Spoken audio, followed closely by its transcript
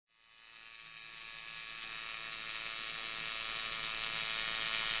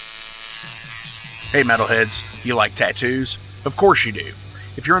Hey metalheads, you like tattoos? Of course you do.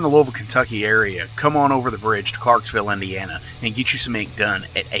 If you're in the Louisville, Kentucky area, come on over the bridge to Clarksville, Indiana, and get you some ink done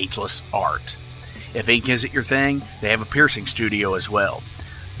at Ageless Art. If ink isn't your thing, they have a piercing studio as well.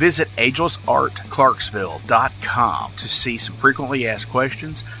 Visit agelessartclarksville.com to see some frequently asked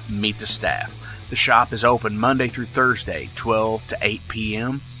questions, meet the staff. The shop is open Monday through Thursday, 12 to 8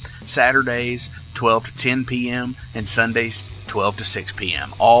 p.m., Saturdays, 12 to 10 p.m., and Sundays, 12 to 6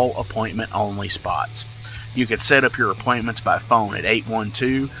 p.m., all appointment-only spots. You can set up your appointments by phone at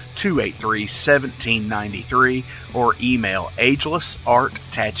 812-283-1793 or email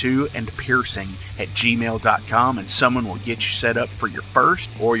agelessarttattooandpiercing@gmail.com, and someone will get you set up for your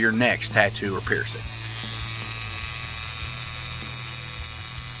first or your next tattoo or piercing.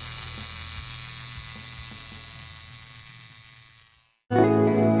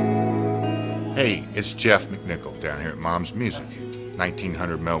 Hey, it's Jeff McNichol down here at Mom's Music,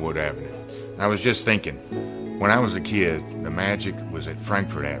 1900 Melwood Avenue. I was just thinking, when I was a kid, the magic was at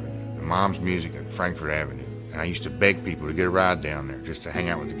Frankfort Avenue, the Mom's Music at Frankfort Avenue, and I used to beg people to get a ride down there just to hang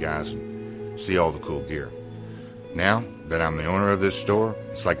out with the guys and see all the cool gear. Now that I'm the owner of this store,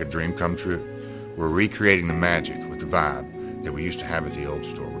 it's like a dream come true. We're recreating the magic with the vibe that we used to have at the old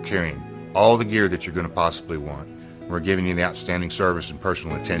store. We're carrying all the gear that you're going to possibly want. We're giving you the outstanding service and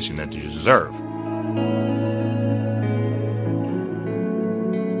personal attention that you deserve.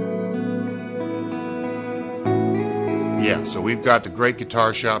 Yeah, so we've got the great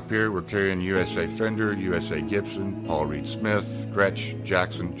guitar shop here. We're carrying USA Fender, USA Gibson, Paul Reed Smith, Gretsch,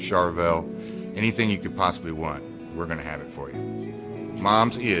 Jackson, Charvel. Anything you could possibly want, we're going to have it for you.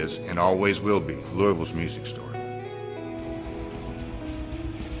 Mom's is and always will be Louisville's music store.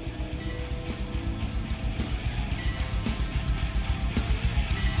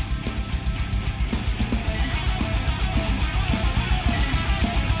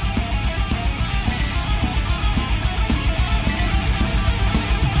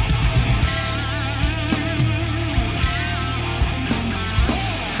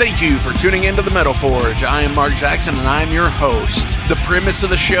 Thank you for tuning into the Metal Forge. I am Mark Jackson and I am your host. The premise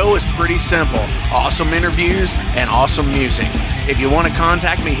of the show is pretty simple. Awesome interviews and awesome music. If you want to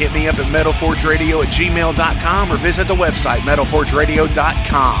contact me, hit me up at metalforgeradio@gmail.com or visit the website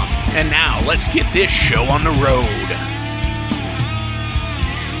metalforgeradio.com. And now, let's get this show on the road.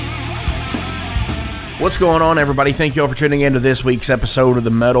 What's going on, everybody? Thank you all for tuning into this week's episode of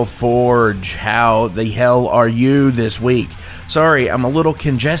the Metal Forge. How the hell are you this week? Sorry, I'm a little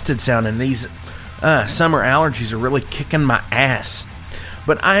congested sounding. These summer allergies are really kicking my ass.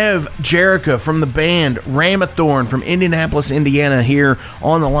 But I have Jerrica from the band Ramathorn from Indianapolis, Indiana here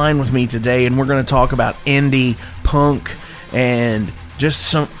on the line with me today, and we're going to talk about indie, punk, and just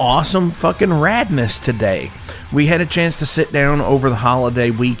some awesome fucking radness today. We had a chance to sit down over the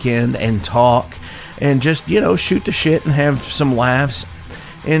holiday weekend and talk and just, shoot the shit and have some laughs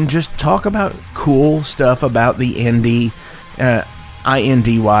and just talk about cool stuff about the indie,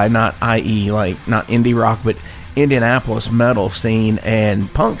 I-N-D-Y, not I-E, like not indie rock, but Indianapolis metal scene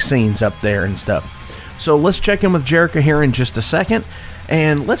and punk scenes up there and stuff. So let's check in with Jerrica here in just a second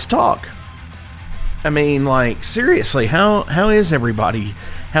and let's talk. I mean, like, seriously, how is everybody?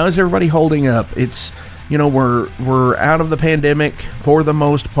 How is everybody holding up? It's, we're out of the pandemic for the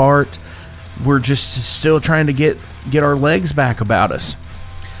most part. We're just still trying to get our legs back about us.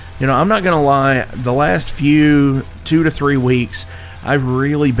 I'm not going to lie, the last 2 to 3 weeks, I've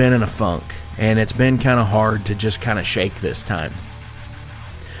really been in a funk, and it's been kind of hard to just kind of shake this time.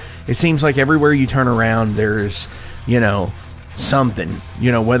 It seems like everywhere you turn around, there's, something,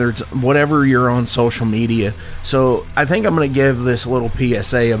 whether it's whatever you're on social media. So I think I'm going to give this little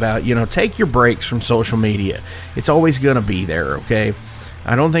PSA about, take your breaks from social media. It's always going to be there, okay?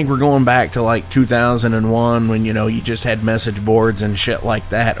 I don't think we're going back to like 2001 when, you just had message boards and shit like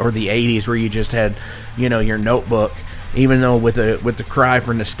that, or the 80s where you just had, your notebook, even though with the cry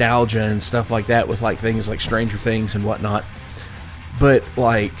for nostalgia and stuff like that with like things like Stranger Things and whatnot. But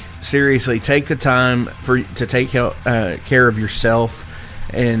like, seriously, take the time to take care of yourself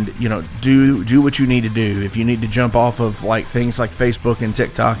and, do what you need to do. If you need to jump off of like things like Facebook and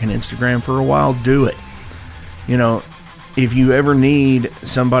TikTok and Instagram for a while, do it. If you ever need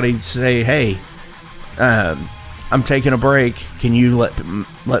somebody to say, hey, I'm taking a break, can you let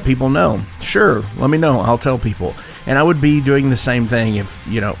people know? Sure, let me know. I'll tell people. And I would be doing the same thing if,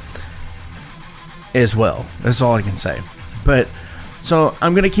 as well. That's all I can say. But, so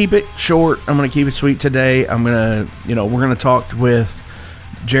I'm going to keep it short. I'm going to keep it sweet today. I'm going to, we're going to talk with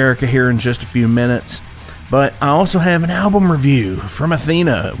Jerrica here in just a few minutes. But I also have an album review from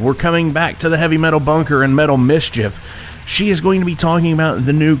Athena. We're coming back to the Heavy Metal Bunker and Metal Mischief. She is going to be talking about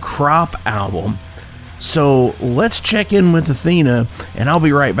the new Crop album. So let's check in with Athena, and I'll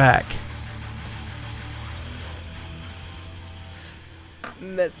be right back.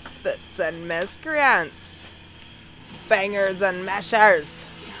 Misfits and miscreants, bangers and mashers,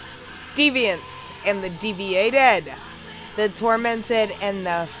 deviants and the deviated, the tormented and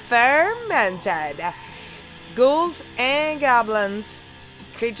the fermented, ghouls and goblins,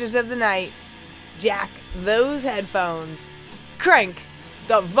 creatures of the night. Jack those headphones, crank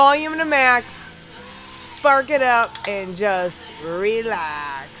the volume to max, spark it up, and just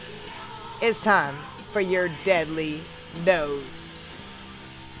relax. It's time for your deadly dose.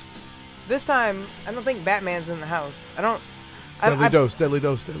 This time, I don't think Batman's in the house. Deadly dose.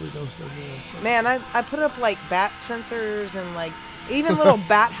 Man, I put up like bat sensors and like even little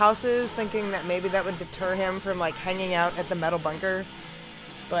bat houses, thinking that maybe that would deter him from like hanging out at the metal bunker.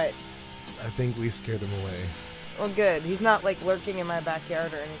 But I think we scared him away. Well, good. He's not like lurking in my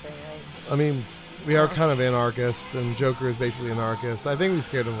backyard or anything, right? I mean, we are kind of anarchists, and Joker is basically anarchist. I think we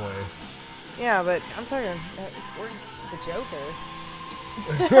scared him away. Yeah, but I'm talking, we're the Joker.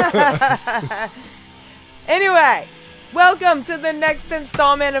 Anyway, welcome to the next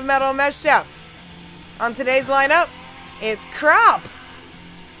installment of Metal Mischief. On today's lineup, it's Crop.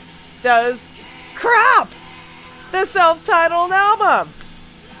 Does Crop, the self-titled album.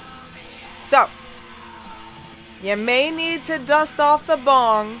 So, you may need to dust off the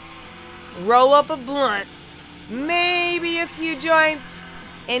bong, roll up a blunt, maybe a few joints,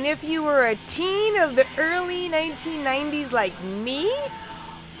 and if you were a teen of the early 1990s like me,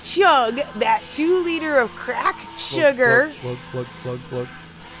 chug that 2-liter of crack sugar. Plug.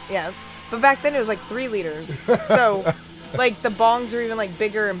 Yes, but back then it was like 3 liters. So, like, the bongs are even like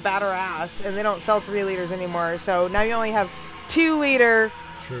bigger and badder ass, and they don't sell 3 liters anymore. So now you only have 2-liter.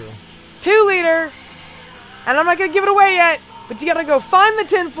 True. 2-liter. And I'm not going to give it away yet, but you got to go find the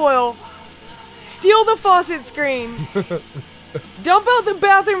tinfoil, steal the faucet screen, dump out the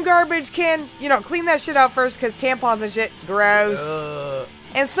bathroom garbage can, clean that shit out first because tampons and shit, gross.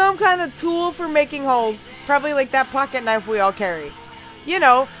 And some kind of tool for making holes, probably like that pocket knife we all carry.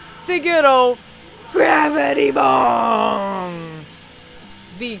 The good old gravity bong.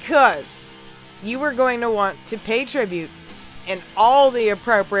 Because you are going to want to pay tribute in all the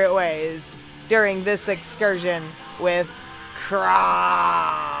appropriate ways during this excursion with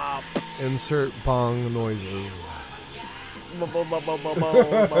Crop. Insert bong noises.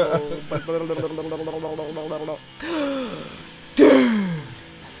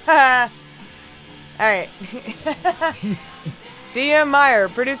 Alright. DM Meyer,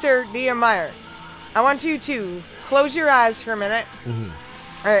 producer DM Meyer, I want you to close your eyes for a minute.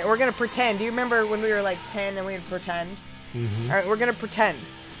 Mm-hmm. Alright, we're going to pretend. Do you remember when we were like 10 and we would pretend? Mm-hmm. Alright, we're going to pretend.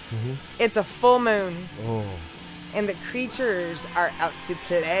 Mm-hmm. It's a full moon. Oh. And the creatures are out to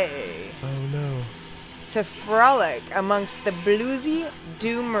play. Oh no. To frolic amongst the bluesy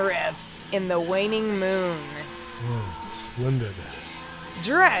doom riffs in the waning moon. Oh, splendid.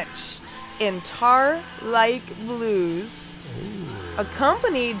 Drenched in tar-like blues,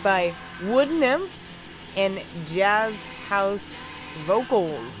 accompanied by wood nymphs and jazz house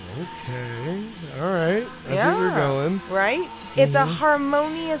vocals. Okay, all right. That's where we're going. Right? It's a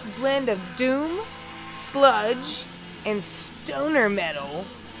harmonious blend of doom, sludge, and stoner metal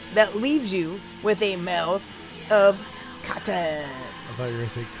that leaves you with a mouth of cotton. I thought you were going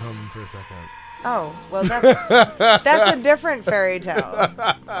to say cum for a second. Oh, well, that's a different fairy tale.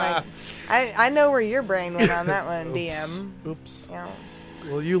 Like, I know where your brain went on that one, DM. Oops. You know.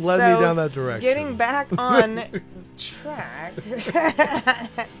 Well, you led me down that direction. Getting back on track,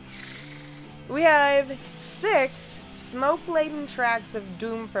 we have 6 smoke-laden tracks of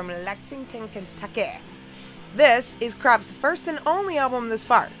doom from Lexington, Kentucky. This is Crop's first and only album this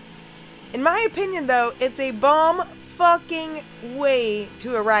far. In my opinion, though, it's a bomb fucking way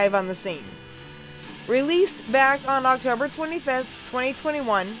to arrive on the scene. Released back on October 25th,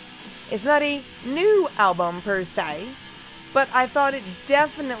 2021, it's not a new album per se, but I thought it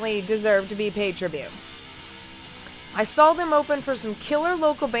definitely deserved to be paid tribute. I saw them open for some killer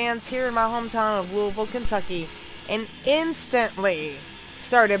local bands here in my hometown of Louisville, Kentucky, and instantly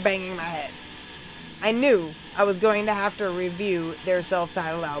started banging my head. I knew I was going to have to review their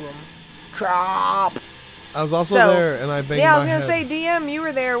self-titled album, Crop. I was also there, and I banged my head. Yeah, I was gonna say, DM, you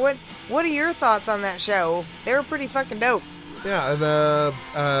were there. What are your thoughts on that show? They were pretty fucking dope. Yeah, and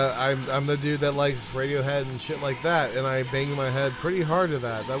I'm the dude that likes Radiohead and shit like that, and I banged my head pretty hard to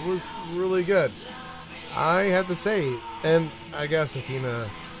that. That was really good. I have to say, and I guess Athena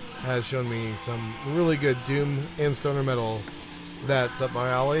has shown me some really good doom and stoner metal that's up my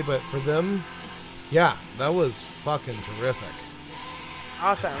alley, but for them, yeah, that was fucking terrific.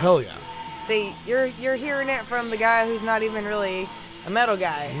 Awesome. Hell yeah. See, you're hearing it from the guy who's not even really a metal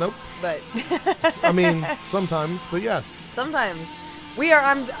guy. Nope. But I mean, sometimes, but yes. Sometimes.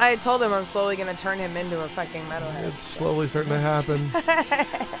 I told him I'm slowly going to turn him into a fucking metalhead. It's slowly starting to happen.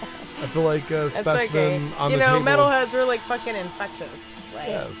 I feel like a specimen okay. on the table. You know, metalheads are like fucking infectious. Like,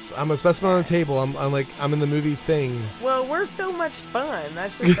 yes, I'm a specimen on the table. I'm in the movie Thing. Well, we're so much fun.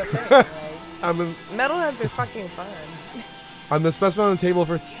 That's just the thing. Like, metalheads are fucking fun. I'm the specimen on the table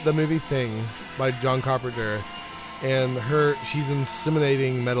for the movie Thing by John Carpenter, and she's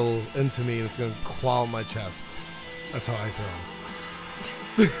inseminating metal into me, and it's gonna claw my chest. That's how I feel.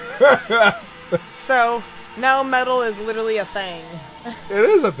 So now metal is literally a thing. It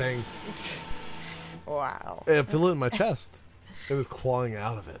is a thing. Wow. I feel it in my chest. It was clawing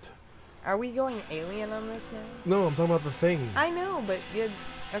out of it. Are we going alien on this now? No, I'm talking about the Thing. I know, but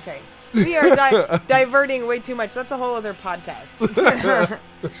okay. We are diverting way too much. That's a whole other podcast.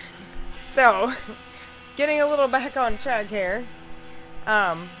 So, getting a little back on track here.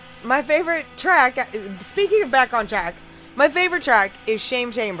 My favorite track, speaking of back on track, my favorite track is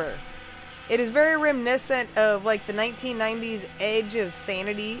Shame Chamber. It is very reminiscent of like the 1990s Edge of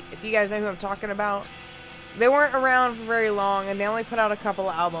Sanity, if you guys know who I'm talking about. They weren't around for very long, and they only put out a couple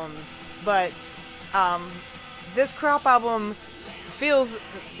of albums. But this Crop album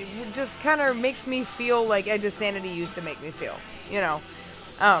just kind of makes me feel like Edge of Sanity used to make me feel. You know,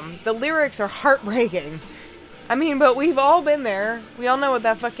 the lyrics are heartbreaking. I mean, but we've all been there. We all know what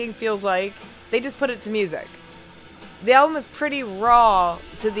that fucking feels like. They just put it to music. The album is pretty raw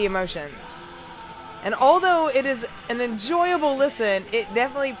to the emotions. And although it is an enjoyable listen, it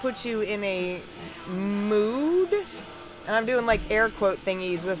definitely puts you in a mood. And I'm doing like air quote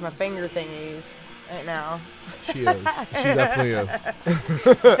thingies with my finger thingies right now. She is. She definitely is.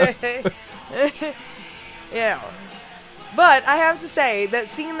 Yeah. But I have to say that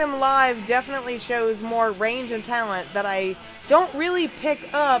seeing them live definitely shows more range and talent that I don't really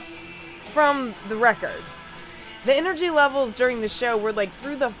pick up from the record. The energy levels during the show were like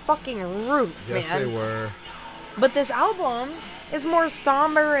through the fucking roof, man. Yes, they were. But this album is more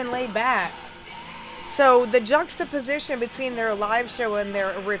somber and laid back. So the juxtaposition between their live show and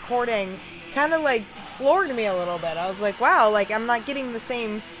their recording kind of like floored me a little bit. I was like, wow, like I'm not getting the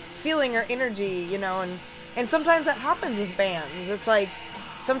same feeling or energy, you know, and sometimes that happens with bands. It's like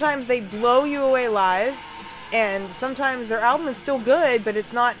sometimes they blow you away live, and sometimes their album is still good, but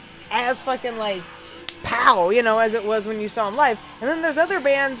it's not as fucking like pow, you know, as it was when you saw them live. And then there's other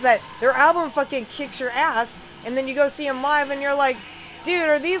bands that their album fucking kicks your ass, and then you go see them live and you're like, dude,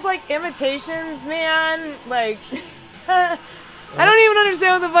 are these like imitations, man? Like, I don't even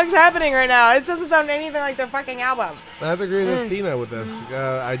understand what the fuck's happening right now. It doesn't sound anything like their fucking album. I have to agree with Athena with this.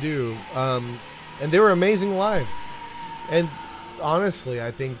 I do. And they were amazing live. And honestly, I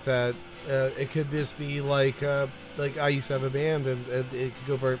think that it could just be like I used to have a band, and it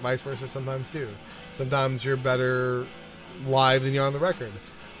could go vice versa sometimes too. Sometimes you're better live than you're on the record.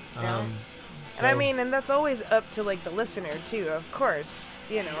 Yeah. And I mean, and that's always up to like the listener too, of course,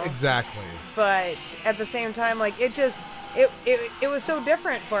 you know. Exactly. But at the same time, like it was so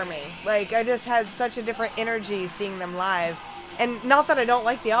different for me. Like I just had such a different energy seeing them live. And not that I don't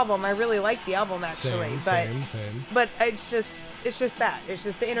like the album, I really like the album actually. Same. But it's just that. It's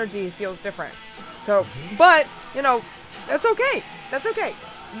just the energy feels different. So, but you know, that's okay. That's okay.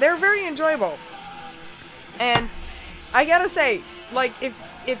 They're very enjoyable. And I gotta say, like,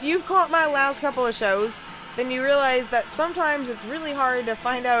 if you've caught my last couple of shows, then you realize that sometimes it's really hard to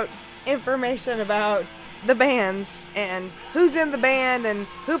find out information about the bands and who's in the band and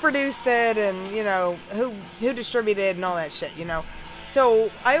who produced it and, you know, who distributed and all that shit, you know.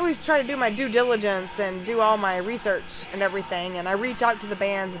 So I always try to do my due diligence and do all my research and everything, and I reach out to the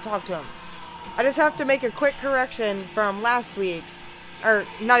bands and talk to them. I just have to make a quick correction from last week's, or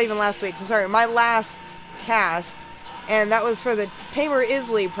not even last week's, I'm sorry, my last cast, and that was for the Tamer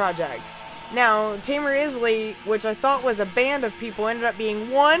Isley project. Now, Tamer Isley, which I thought was a band of people, ended up being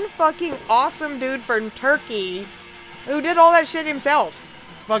one fucking awesome dude from Turkey who did all that shit himself.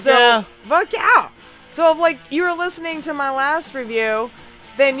 Fuck yeah. Fuck yeah. So if, like, you were listening to my last review,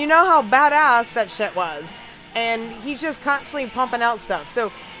 then you know how badass that shit was. And he's just constantly pumping out stuff.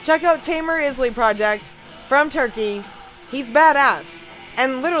 So check out Tamer Isley project from Turkey. He's badass.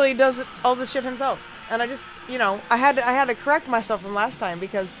 And literally does all this shit himself. And I just, you know, I had to correct myself from last time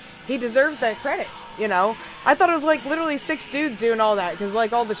because he deserves that credit, you know. I thought it was like literally 6 dudes doing all that because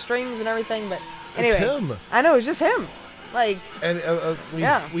like all the strings and everything, but anyway. It's him. I know, it's just him. Like, and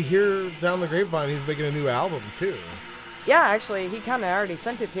we hear down the grapevine he's making a new album too. Yeah, actually, he kind of already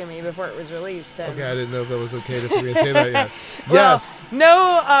sent it to me before it was released. And Okay, I didn't know if that was okay for me to say that yet. well, Yes.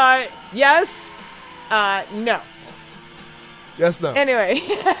 No, yes, no. Yes, no. Anyway,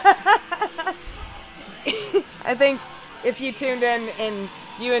 I think if you tuned in and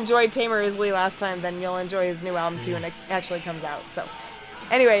you enjoyed Tamer Isley last time, then you'll enjoy his new album too when it actually comes out. So,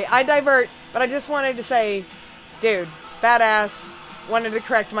 anyway, I divert, but I just wanted to say, dude, badass. Wanted to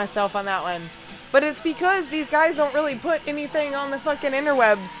correct myself on that one. But it's because these guys don't really put anything on the fucking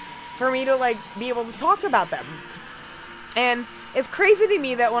interwebs for me to, like, be able to talk about them. And it's crazy to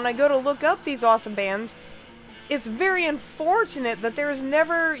me that when I go to look up these awesome bands, it's very unfortunate that there's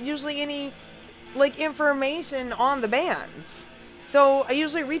never usually any, like, information on the bands. So I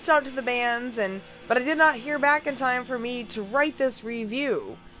usually reach out to the bands, but I did not hear back in time for me to write this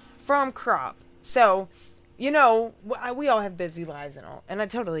review from Crop. So, you know, we all have busy lives and all, and I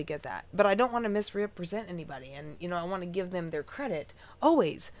totally get that. But I don't want to misrepresent anybody, and, you know, I want to give them their credit,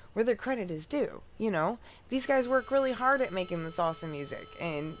 always, where their credit is due, you know? These guys work really hard at making this awesome music,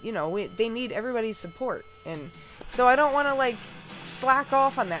 and, you know, they need everybody's support, and so I don't want to, like, slack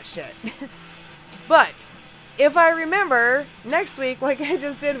off on that shit. But if I remember, next week, like I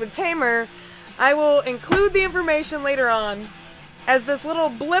just did with Tamer, I will include the information later on as this little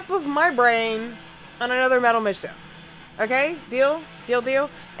blip of my brain on another Metal Mischief. Okay? Deal? Deal?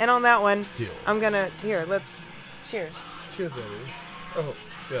 And on that one, Deal. I'm gonna... Here, let's... Cheers. Cheers, baby. Oh,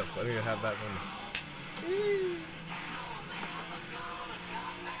 yes, I think I have that one.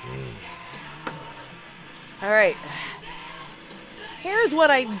 Alright. Here's what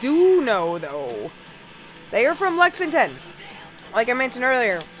I do know, though. They are from Lexington. Like I mentioned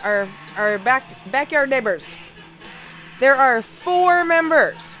earlier, our backyard neighbors. There are 4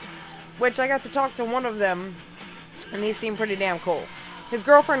 members, which I got to talk to one of them, and he seemed pretty damn cool. His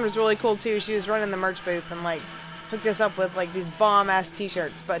girlfriend was really cool, too. She was running the merch booth and, like, hooked us up with, like, these bomb-ass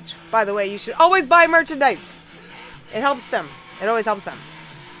t-shirts. But, by the way, you should always buy merchandise. It helps them. It always helps them.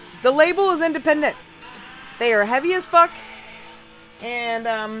 The label is independent. They are heavy as fuck.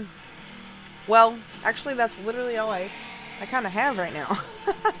 And, well, actually, that's literally all I kind of have right now.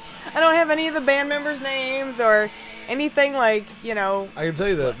 I don't have any of the band members' names or anything like, you know. I can tell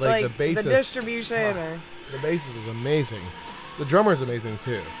you that, like the bassist, the distribution, or the bassist was amazing. The drummer's amazing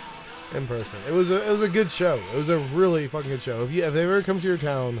too, in person. It was a good show. It was a really fucking good show. If they ever come to your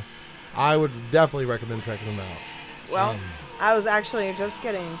town, I would definitely recommend checking them out. Well, I was actually just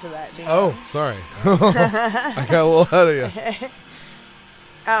getting to that. Oh, sorry. I got a little ahead of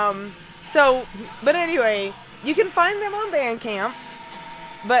you. So, but anyway, you can find them on Bandcamp.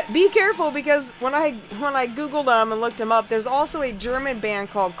 But be careful, because when I Googled them and looked them up, there's also a German band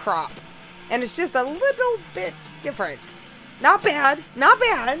called Crop. And it's just a little bit different. Not bad.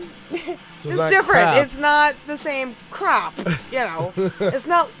 Just different. Crap. It's not the same crop, you know. It's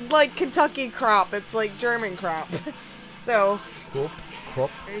not like Kentucky crop. It's like German crop. So.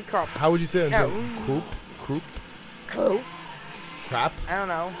 Crop. How would you say it? Croup. Crap. I don't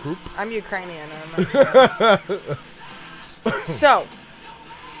know. Croup. I'm Ukrainian. I'm not sure. So.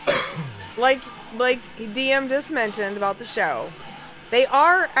 Like DM just mentioned about the show, they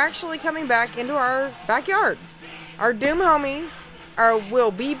are actually coming back into our backyard. Our Doom homies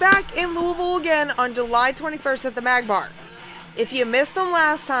will be back in Louisville again on July 21st at the Mag Bar. If you missed them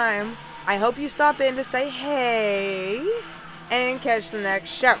last time, I hope you stop in to say hey and catch the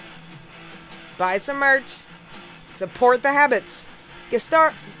next show. Buy some merch, support the habits.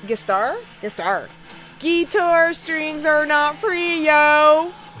 Guitar strings are not free,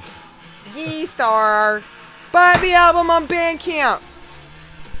 yo. Star. Buy the album on Bandcamp.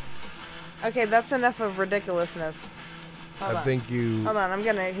 Okay, that's enough of ridiculousness. Hold on. Think you... Hold on, I'm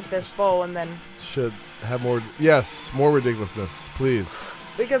gonna hit this bowl and then... should have more... Yes, more ridiculousness, please.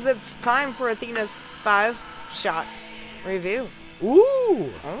 Because it's time for Athena's 5-shot review.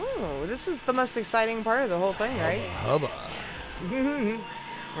 Ooh! Oh, this is the most exciting part of the whole thing, right? Hubba.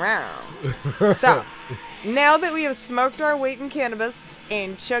 Wow. So, now that we have smoked our weight in cannabis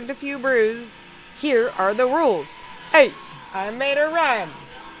and chugged a few brews, here are the rules. Hey, I made a rhyme.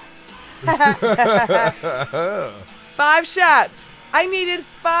 5 shots. I needed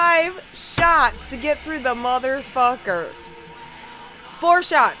 5 shots to get through the motherfucker. 4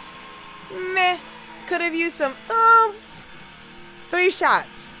 shots. Meh. Could have used some oomph. 3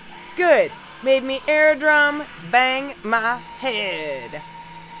 shots. Good. Made me air drum bang my head.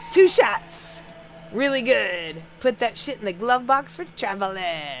 2 shots. Really good. Put that shit in the glove box for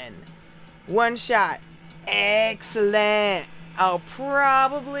traveling. 1 shot. Excellent. I'll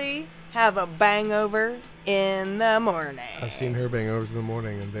probably have a bangover in the morning. I've seen her bangovers in the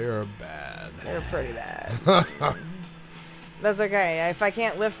morning, and they are bad. They're pretty bad. That's okay. If I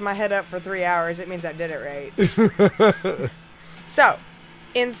can't lift my head up for 3 hours, it means I did it right. So,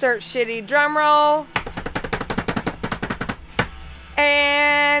 insert shitty drum roll.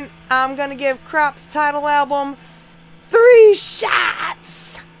 And I'm going to give Crop's title album 3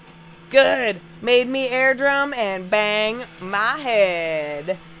 shots. Good. Made me air drum and bang my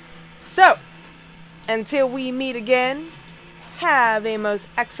head. So, until we meet again, have a most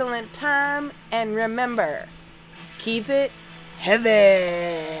excellent time, and remember, keep it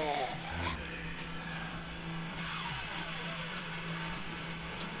heavy.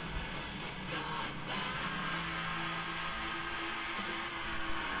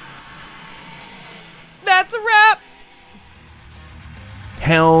 That's a wrap.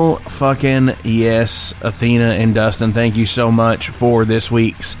 Hell fucking yes, Athena and Dustin. Thank you so much for this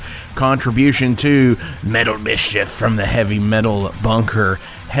week's contribution to Metal Mischief from the Heavy Metal Bunker.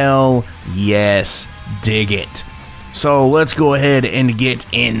 Hell yes, dig it. So let's go ahead and get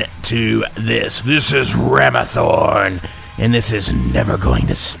into this. This is Ramathorn, and this is Never Going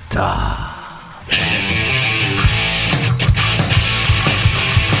to Stop.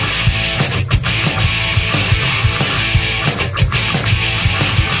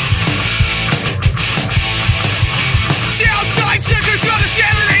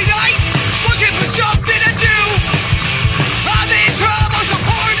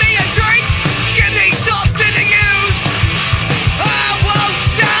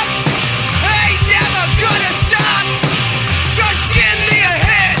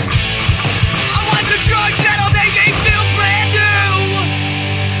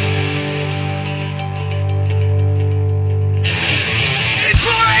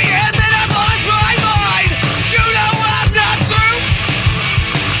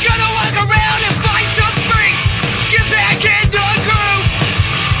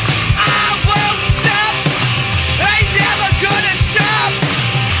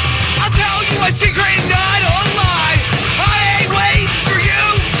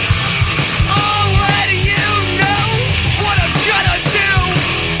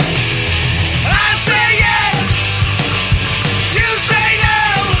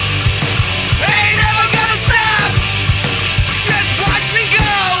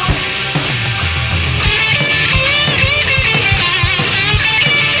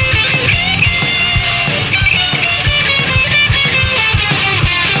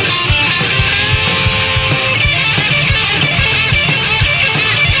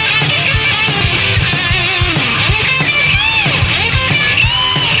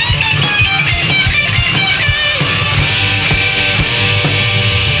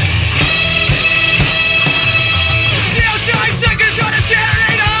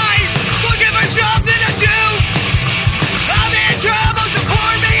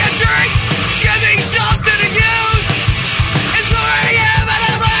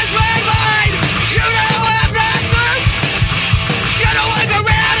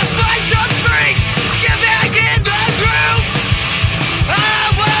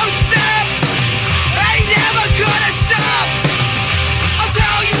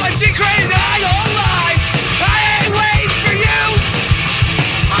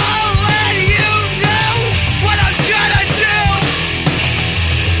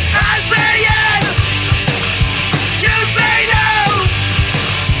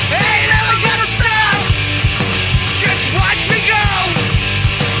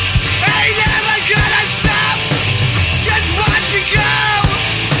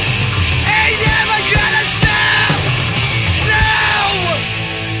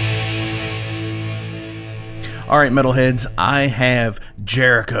 All right, metalheads, I have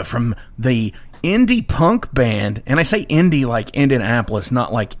Jerrica from the indie punk band, and I say indie like Indianapolis,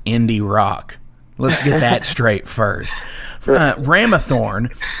 not like indie rock. Let's get that straight first.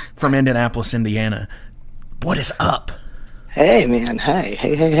 Ramathorn from Indianapolis, Indiana. What is up? Hey, man.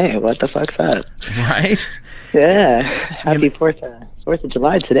 Hey. What the fuck's up? Right? Yeah. Happy 4th of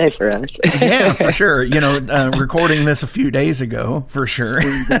July today for us. Yeah, for sure. Recording this a few days ago, for sure.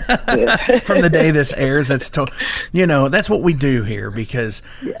 From the day this airs, that's what we do here because,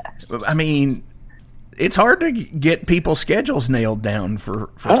 I mean, it's hard to get people's schedules nailed down for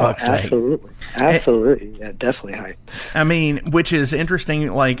fuck's sake. Absolutely. Yeah, definitely hype. I mean, which is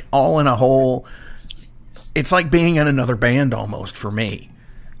interesting, like, all in a whole, it's like being in another band almost for me.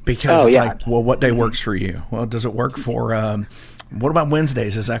 Because like, well, what day works for you? Well, does it work for, what about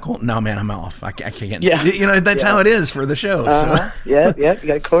Wednesdays? Is that cool? No, man, I'm off. I can't. Yeah. That's how it is for the show. So. Yep. You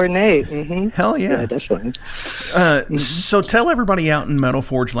got to coordinate. Mm-hmm. Hell yeah. Yeah, definitely. So tell everybody out in Metal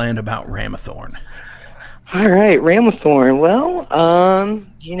Forge land about Ramathorn. All right, Ramathorn. Well,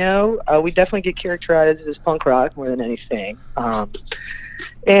 we definitely get characterized as punk rock more than anything. And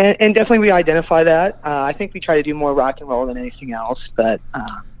definitely we identify that. I think we try to do more rock and roll than anything else, but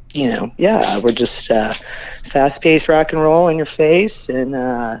we're just fast-paced rock and roll in your face, and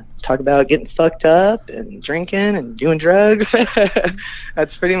talk about getting fucked up and drinking and doing drugs.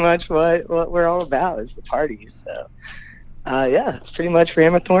 That's pretty much what we're all about, is the parties. So it's pretty much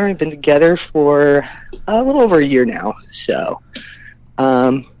Ramathorn. We've been together for a little over a year now. So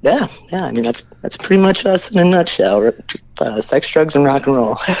I mean, that's pretty much us in a nutshell. Sex, drugs, and rock and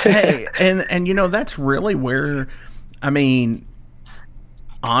roll. Hey, and that's really where, I mean,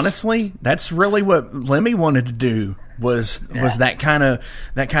 honestly, that's really what Lemmy wanted to do, was that kind of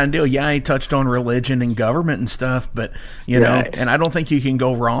deal. Yeah, he touched on religion and government and stuff, but and I don't think you can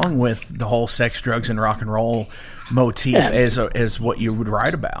go wrong with the whole sex, drugs, and rock and roll motif as what you would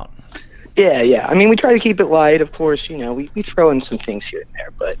write about. Yeah. I mean, we try to keep it light, of course. We throw in some things here and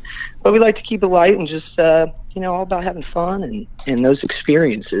there, but we like to keep it light and just all about having fun and those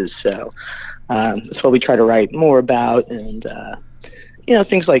experiences. So that's what we try to write more about, and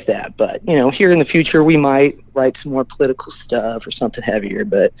things like that. But here in the future, we might write some more political stuff or something heavier.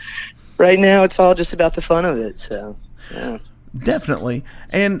 But right now, it's all just about the fun of it. So yeah. Definitely.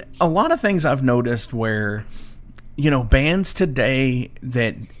 And a lot of things I've noticed where bands today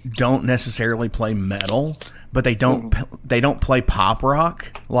that don't necessarily play metal, but they don't play pop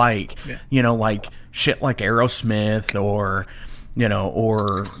rock, like like shit like Aerosmith or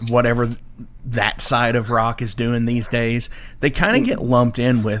whatever that side of rock is doing these days. They kind of get lumped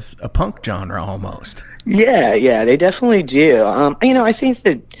in with a punk genre almost. Yeah, they definitely do. I think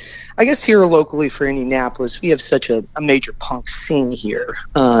that, I guess here locally for Indianapolis, we have such a major punk scene here.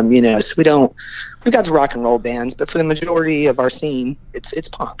 So we've got the rock and roll bands, but for the majority of our scene, it's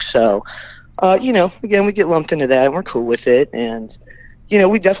punk. So, again, we get lumped into that, and we're cool with it. And,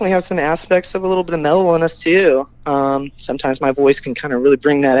 we definitely have some aspects of a little bit of metal on us too. Sometimes my voice can kind of really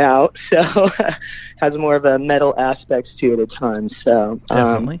bring that out. So has more of a metal aspects to it at times. So,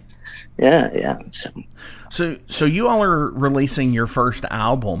 definitely. Yeah. So you all are releasing your first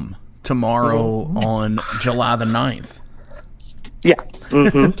album tomorrow on July the 9th. Yeah.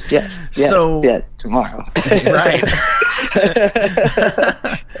 Mm-hmm. Yes. Tomorrow. Right.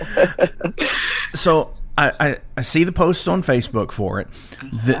 So I see the posts on Facebook for it.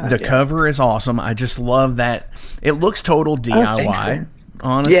 The cover is awesome. I just love that. It looks total DIY.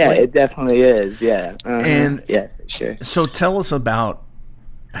 Honestly. Yeah, it definitely is. Yeah. And yes, sure. So tell us about,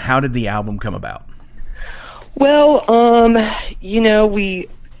 how did the album come about? Well,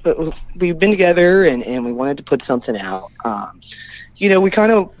 we've been together and we wanted to put something out. I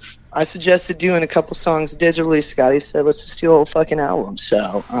suggested doing a couple songs digitally. Scotty said, let's just do a whole fucking album.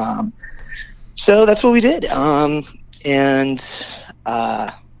 So that's what we did.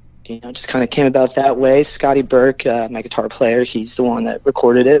 Just kind of came about that way. Scotty Burke, my guitar player, he's the one that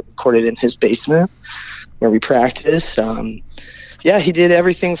recorded in his basement where we practice. He did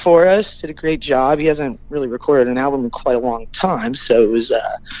everything for us, did a great job. He hasn't really recorded an album in quite a long time, so it was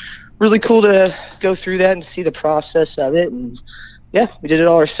really cool to go through that and see the process of it. And we did it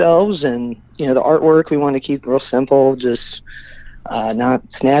all ourselves, and the artwork we wanted to keep real simple, just not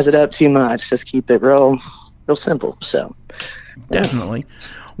snazz it up too much, just keep it real simple. So definitely.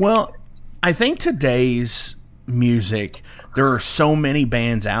 Well, I think today's music, there are so many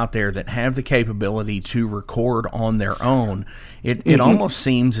bands out there that have the capability to record on their own. It almost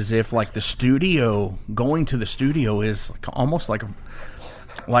seems as if going to the studio is almost like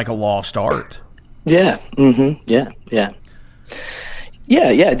a lost art. Yeah. Mm-hmm.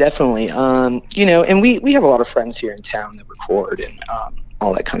 Yeah, definitely. And we have a lot of friends here in town that record and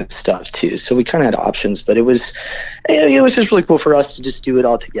all that kind of stuff too. So we kind of had options, but it was just really cool for us to just do it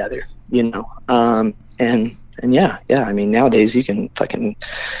all together, And I mean, nowadays you can fucking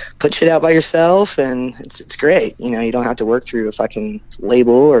put shit out by yourself, and it's great. You don't have to work through a fucking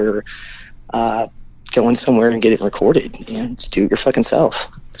label or go in somewhere and get it recorded. Just do it your fucking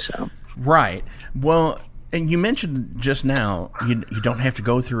self. So right. Well, and you mentioned just now you don't have to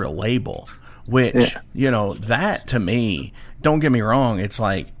go through a label, which that to me, don't get me wrong, it's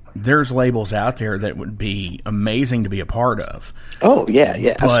like there's labels out there that would be amazing to be a part of. Oh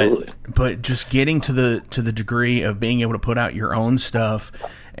yeah, absolutely. But just getting to the degree of being able to put out your own stuff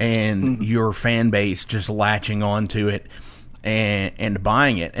and your fan base just latching onto it and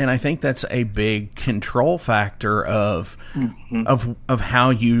buying it, and I think that's a big control factor of how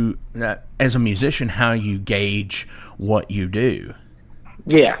you, as a musician, how you gauge what you do.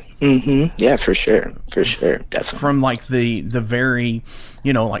 Yeah. Yeah, for sure. Definitely. From like the very,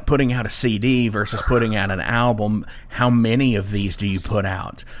 like putting out a CD versus putting out an album, how many of these do you put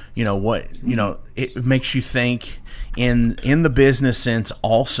out? It makes you think in the business sense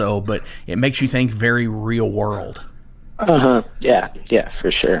also, but it makes you think very real world. Yeah,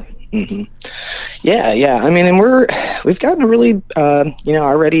 for sure. Yeah. I mean, and we've gotten a really,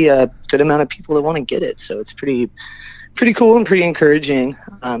 already a good amount of people that want to get it. So it's pretty cool and pretty encouraging.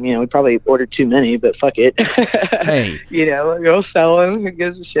 We probably ordered too many, but fuck it. Hey, we'll sell them. Who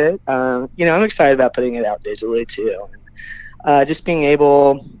gives a shit? I'm excited about putting it out digitally too. Just being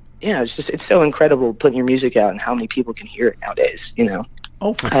able, it's so incredible putting your music out and how many people can hear it nowadays.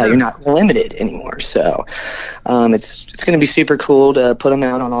 Oh, for sure. You're not limited anymore. So it's going to be super cool to put them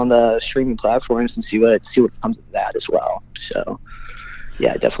out on all the streaming platforms and see what comes of that as well. So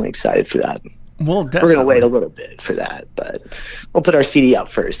yeah, definitely excited for that. Well, definitely. We're going to wait a little bit for that, but we'll put our CD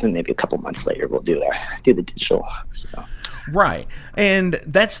out first, and maybe a couple months later we'll do the digital. So. Right. And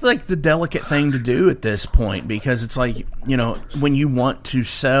that's like the delicate thing to do at this point, because it's like, when you want to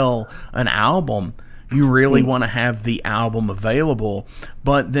sell an album, you really want to have the album available.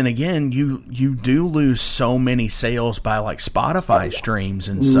 But then again, you do lose so many sales by like Spotify streams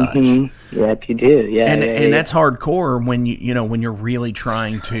and such. Yeah, you do. Yeah. And that's hardcore when when you're really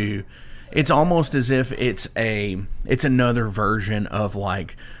trying to. It's almost as if it's another version of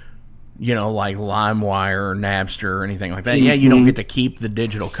like LimeWire or Napster or anything like that. Yeah, you don't get to keep the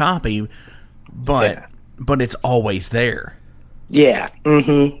digital copy, but it's always there. Yeah.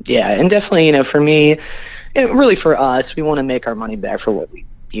 Yeah, and definitely, for me, and really for us, we want to make our money back for what we,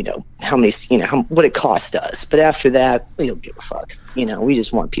 how many, what it cost us. But after that, we don't give a fuck. We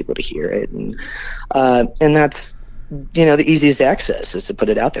just want people to hear it, and that's. The easiest access is to put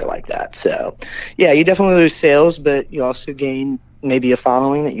it out there like that. So, yeah, you definitely lose sales, but you also gain maybe a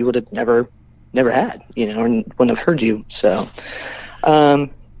following that you would have never had, or wouldn't have heard you. So,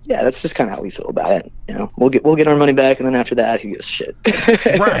 yeah, that's just kind of how we feel about it. We'll get our money back, and then after that, who gives a shit?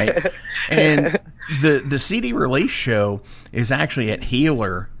 Right. And the CD release show is actually at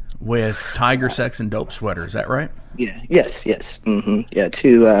Healer with Tiger Sex and Dope Sweater. Is that right? Yeah. Yes. Yeah.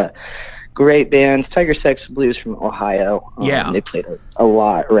 Two great bands. Tiger Sex Blues from Ohio. They played a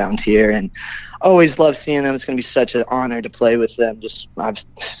lot around here, and always love seeing them. It's going to be such an honor to play with them. I've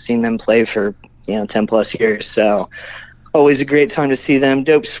seen them play for 10 plus years, so always a great time to see them.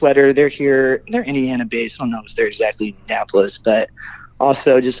 Dope Sweater, they're here. They're Indiana based. I don't know if they're exactly Indianapolis, but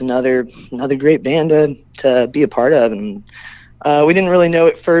also just another great band to be a part of. And we didn't really know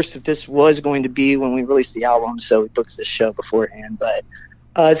at first if this was going to be when we released the album, so we booked this show beforehand, but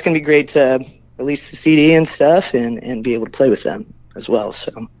it's going to be great to release the CD and stuff and be able to play with them as well.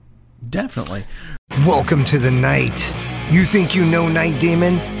 So, definitely. Welcome to the night. You think you know Night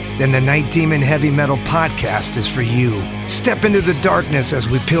Demon? Then the Night Demon Heavy Metal Podcast is for you. Step into the darkness as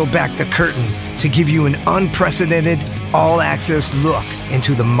we peel back the curtain to give you an unprecedented, all-access look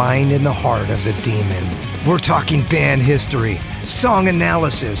into the mind and the heart of the demon. We're talking band history, song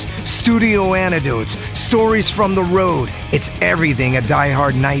analysis, studio anecdotes, stories from the road. It's everything a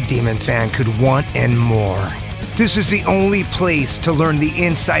diehard Night Demon fan could want and more. This is the only place to learn the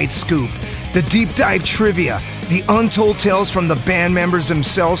inside scoop, the deep dive trivia, the untold tales from the band members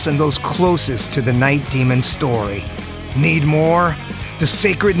themselves and those closest to the Night Demon story. Need more? The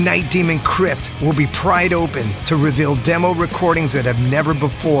sacred Night Demon Crypt will be pried open to reveal demo recordings that have never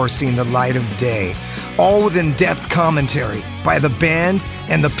before seen the light of day. All with in-depth commentary by the band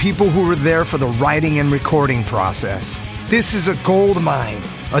and the people who were there for the writing and recording process. This is a gold mine,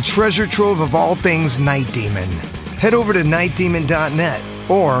 a treasure trove of all things Night Demon. Head over to nightdemon.net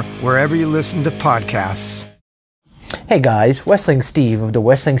or wherever you listen to podcasts. Hey guys, Wrestling Steve of the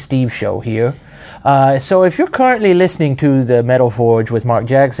Wrestling Steve Show here. So if you're currently listening to the Metal Forge with Mark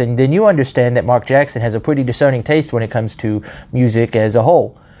Jackson, then you understand that Mark Jackson has a pretty discerning taste when it comes to music as a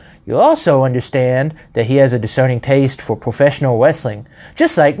whole. You'll also understand that he has a discerning taste for professional wrestling,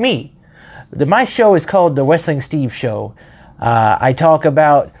 just like me. My show is called The Wrestling Steve Show. I talk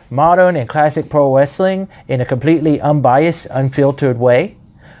about modern and classic pro wrestling in a completely unbiased, unfiltered way.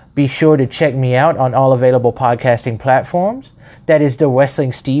 Be sure to check me out on all available podcasting platforms. That is The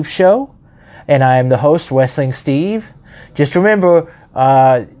Wrestling Steve Show. And I am the host, Wrestling Steve. Just remember,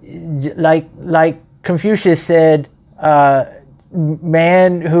 like Confucius said,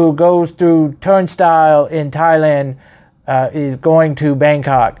 man who goes through turnstile in Thailand is going to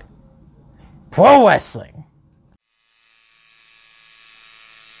Bangkok. Pro wrestling.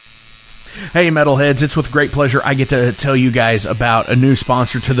 Hey metalheads, it's with great pleasure I get to tell you guys about a new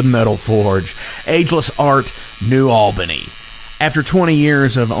sponsor to the Metal Forge, Ageless Art, New Albany. After 20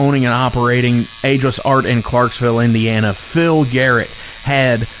 years of owning and operating Ageless Art in Clarksville, Indiana, Phil Garrett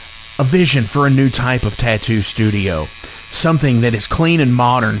had a vision for a new type of tattoo studio. Something that is clean and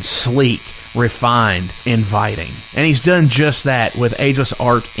modern, sleek, refined, inviting. And he's done just that with Ageless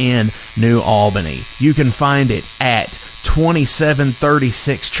Art in New Albany. You can find it at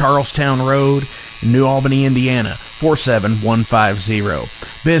 2736 Charlestown Road, New Albany, Indiana, 47150.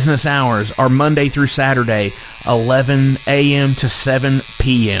 Business hours are Monday through Saturday, 11 a.m. to 7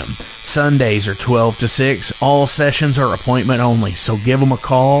 p.m. Sundays are 12 to 6. All sessions are appointment only, so give them a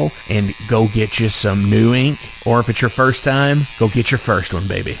call and go get you some new ink. Or if it's your first time, go get your first one,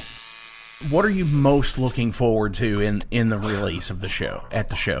 baby. What are you most looking forward to in the release of the show, at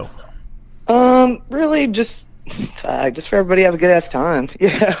the show? Really just for everybody to have a good ass time.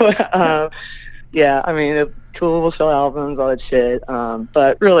 Yeah, I mean, cool, we'll sell albums, all that shit.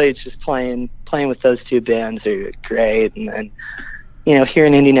 But really, it's just playing with those two bands are great. And then, here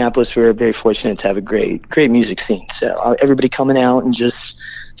in Indianapolis, we're very fortunate to have a great music scene. So everybody coming out and just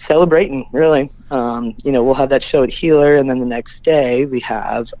celebrating, really. We'll have that show at Healer, and then the next day we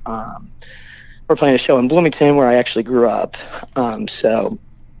have we're playing a show in Bloomington where I actually grew up. So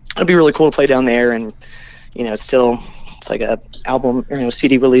it'll be really cool to play down there, and it's like a album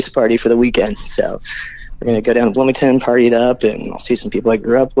CD release party for the weekend. So we're gonna go down to Bloomington, party it up, and I'll see some people I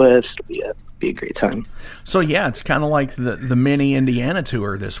grew up with. It'll be a great time. So yeah, it's kind of like the mini Indiana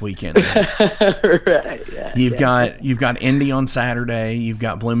tour this weekend. Right. Yeah. You've got Indy on Saturday. You've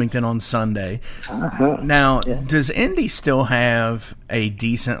got Bloomington on Sunday. Now, does Indy still have a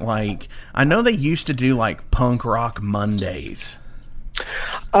decent I know they used to do punk rock Mondays.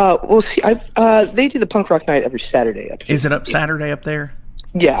 Well, see, they do the punk rock night every Saturday up here. Is it Saturday up there?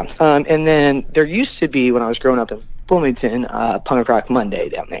 Yeah, and then there used to be, when I was growing up in Bloomington, punk rock Monday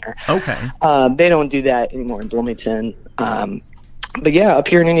down there. Okay. They don't do that anymore in Bloomington. But yeah, up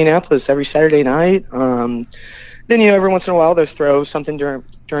here in Indianapolis, every Saturday night. Then every once in a while they'll throw something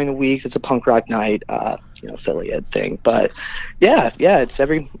during the week that's a punk rock night, affiliate thing. But yeah, it's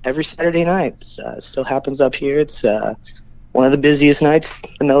every Saturday night. It still happens up here. It's one of the busiest nights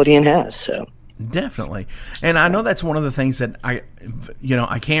the Melodian has. So definitely. And I know that's one of the things that I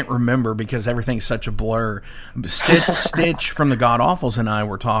can't remember because everything's such a blur. Stitch from the God Awfuls and I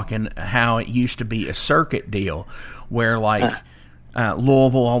were talking how it used to be a circuit deal where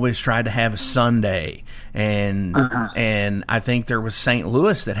Louisville always tried to have a Sunday, and I think there was St.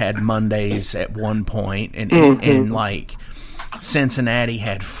 Louis that had Mondays at one point, and Cincinnati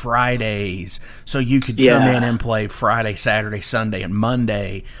had Fridays, so you could come in and play Friday, Saturday, Sunday, and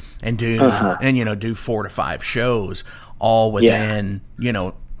Monday, and do 4 to 5 shows, all within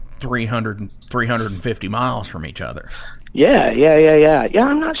 350 miles from each other. Yeah.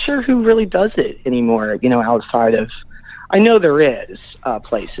 I'm not sure who really does it anymore. Outside of, I know there is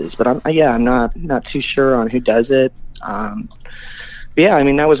places, but I'm not too sure on who does it. But yeah, I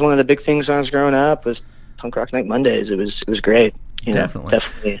mean, that was one of the big things when I was growing up was Punk Rock Night Mondays. It was great.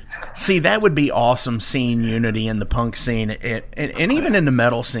 Definitely. See, that would be awesome, seeing unity in the punk scene and even in the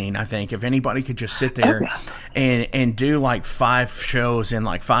metal scene. I think if anybody could just sit there and do 5 shows in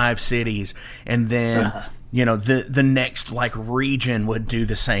 5 cities, and then the next region would do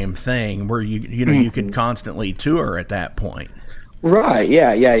the same thing, where you could constantly tour at that point. Right.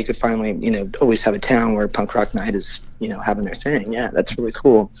 Yeah. You could finally always have a town where Punk Rock Night is having their thing. Yeah, that's really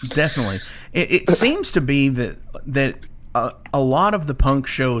cool. Definitely. It seems to be that a lot of the punk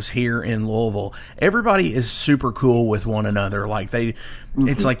shows here in Louisville, everybody is super cool with one another.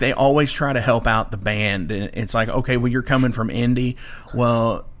 It's like they always try to help out the band. And it's like, okay, well, you're coming from Indy.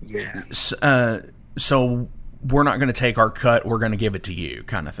 Well, so we're not going to take our cut. We're going to give it to you,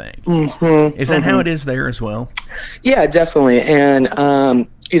 kind of thing. Is that how it is there as well? Yeah, definitely. And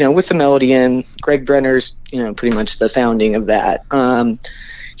with the Melodian, Greg Brenner's pretty much the founding of that.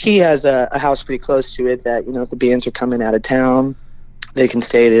 He has a house pretty close to it that, if the bands are coming out of town, they can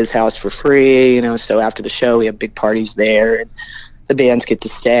stay at his house for free, so after the show, we have big parties there, and the bands get to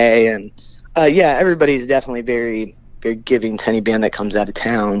stay. And, everybody's definitely very, very giving to any band that comes out of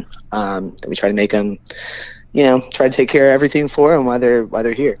town. We try to make them, try to take care of everything for them while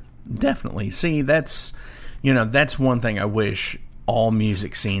they're here. Definitely. See, that's one thing I wish all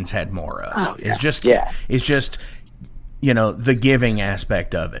music scenes had more of. It's just the giving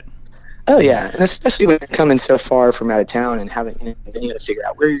aspect of it. Oh yeah, and especially when you're coming so far from out of town and having then you got to figure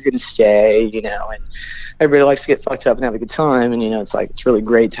out where you're going to stay, and everybody likes to get fucked up and have a good time, and it's really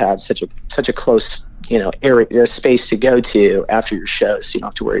great to have such a close area space to go to after your show, so you don't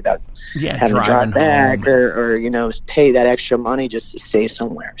have to worry about having to drive back or pay that extra money just to stay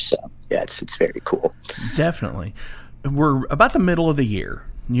somewhere. So yeah, it's very cool. Definitely. we're about the middle of the year.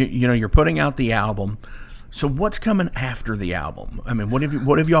 You know, you're putting out the album. So what's coming after the album? I mean, what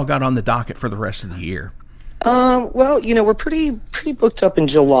have y'all got on the docket for the rest of the year? Well, you know, we're pretty booked up in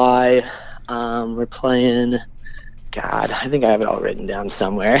July. We're playing. God, I think I have it all written down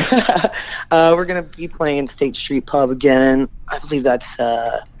somewhere. We're gonna be playing State Street Pub again. I believe that's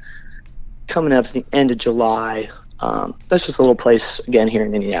coming up at the end of July. That's just a little place again here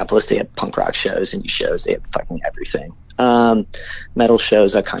in Indianapolis. They have punk rock shows, indie shows. They have fucking everything. Metal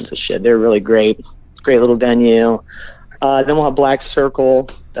shows, that kinds of shit. They're really great. Great little venue. Then we'll have Black Circle.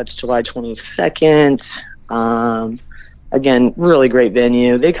 That's July 22nd. Again, really great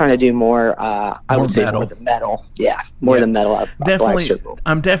venue. They kind of do more, I would say more the metal. Yeah, more the metal at definitely, Black Circle.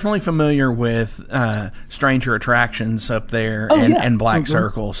 I'm definitely familiar with Stranger Attractions up there and Black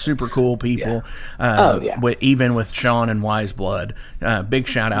Circle. Super cool people. Even with Sean and Wise Blood. Big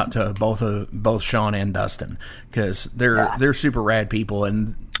shout out to both Sean and Dustin, because they're super rad people,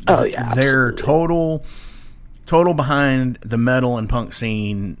 and they're total behind the metal and punk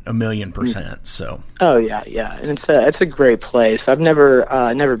scene 1,000,000%. So. Oh yeah, and it's a great place. I've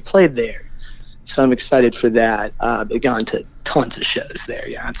never played there, so I'm excited for that. I've gone to tons of shows there.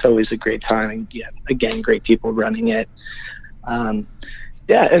 Yeah, it's always a great time. And again, great people running it.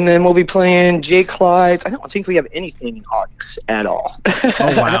 And then we'll be playing J. Clyde's. I don't think we have anything in August at all.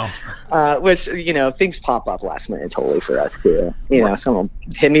 Oh, wow. Which, you know, things pop up last minute totally for us, too. You know, someone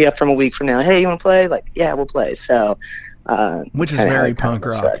hit me up from a week from now. Hey, you want to play? Like, yeah, we'll play. So, which is very punk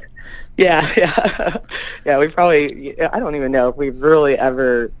rock. Yeah. Yeah, we probably, I don't even know if we've really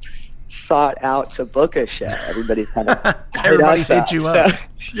ever sought out to book a show. Everybody's kind of everybody's hit you up. So,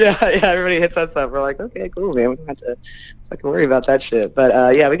 yeah, everybody hits us up. We're like, okay, cool, man. We don't have to fucking worry about that shit.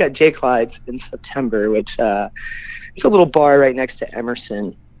 But we got J. Clyde's in September, which it's a little bar right next to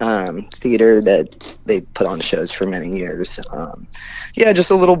Emerson Theater that they put on shows for many years. Just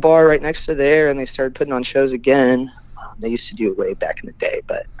a little bar right next to there, and they started putting on shows again. They used to do it way back in the day,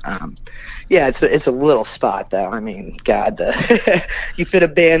 but it's a little spot though. I mean, God, you fit a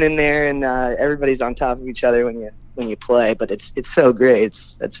band in there, and everybody's on top of each other when you play. But it's so great.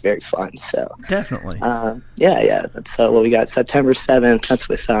 It's very fun. So definitely. That's what we got. September 7th. That's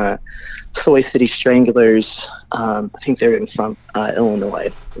with Soy City Stranglers. I think they're from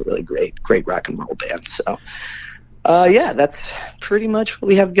Illinois. They're a really great rock and roll band. So. That's pretty much what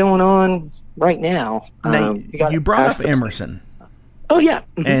we have going on right now. You brought up Emerson. Oh yeah,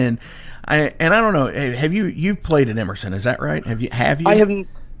 and I don't know. Have you've played at Emerson? Is that right? Have you?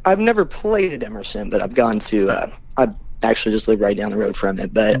 I've never played at Emerson, but I've gone to. I actually just live right down the road from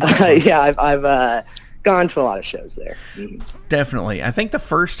it, but I've gone to a lot of shows there. Mm-hmm. Definitely, I think the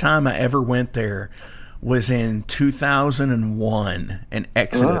first time I ever went there was in 2001, and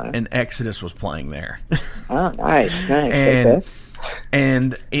Exodus was playing there. Oh, nice.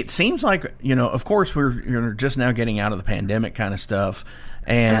 And it seems like, you know, of course we're just now getting out of the pandemic kind of stuff,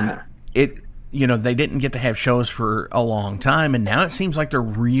 and they didn't get to have shows for a long time, and now it seems like they're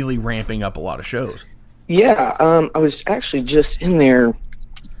really ramping up a lot of shows. Yeah, I was actually just in there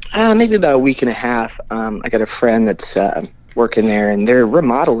maybe about a week and a half. I got a friend that's working there, and they're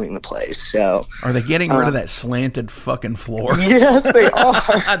remodeling the place. So are they getting rid of that slanted fucking floor? Yes, they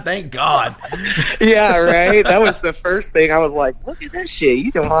are. Thank God. Yeah, right. That was the first thing. I was like, look at this shit.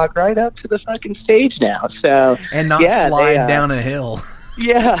 You can walk right up to the fucking stage now. So and not slide down a hill.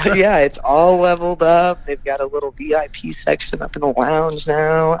 Yeah, it's all leveled up. They've got a little VIP section up in the lounge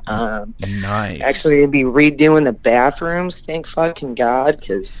now. Nice. Actually, they'd be redoing the bathrooms. Thank fucking God,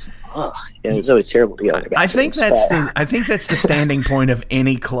 because it was always terrible to go in the bathrooms. I think that's the standing point of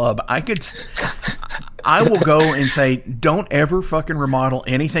any club. I will go and say, don't ever fucking remodel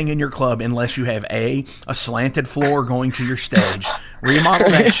anything in your club unless you have a slanted floor going to your stage. Remodel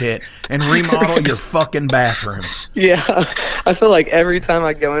that shit and remodel your fucking bathrooms. Yeah, I feel like every time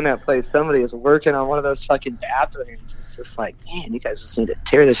I go in that place, somebody is working on one of those fucking bathrooms. It's just like, man, you guys just need to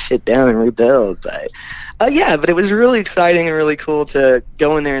tear this shit down and rebuild. But but it was really exciting and really cool to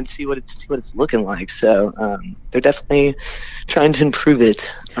go in there and see what it's looking like. So they're definitely trying to improve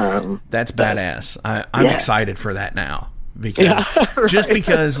it. That's badass. I'm excited for that now, because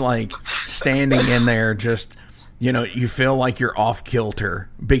because like standing in there, just, you know, you feel like you're off kilter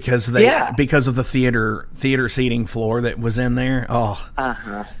because of the theater seating floor that was in there.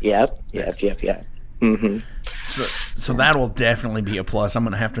 Yep. Mm-hmm. So that will definitely be a plus. I'm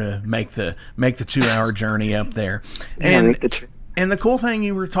going to have to make the 2-hour journey up there. And the cool thing,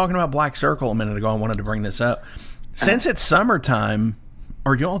 you were talking about Black Circle a minute ago. I wanted to bring this up. Since it's summertime,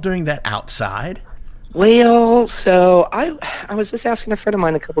 are you all doing that outside? Well, so I was just asking a friend of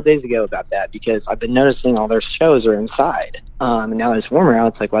mine a couple days ago about that because I've been noticing all their shows are inside. And now that it's warmer out,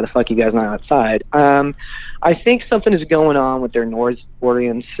 it's like, why the fuck are you guys not outside? I think something is going on with their noise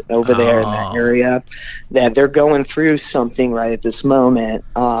audience over there in that area, that they're going through something right at this moment.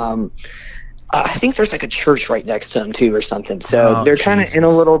 I think there's like a church right next to them too or something. So they're kind of in a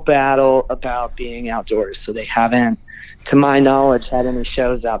little battle about being outdoors. So they haven't, to my knowledge, had any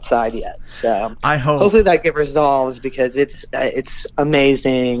shows outside yet. So hopefully that get resolved because it's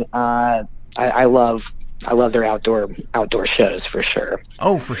amazing. I love their outdoor shows for sure.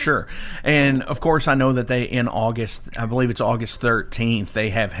 Oh, for sure. And of course, I know that they in August, I believe it's August 13th, they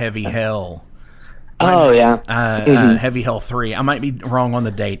have Heavy Hell. Oh yeah, Heavy Hell 3. I might be wrong on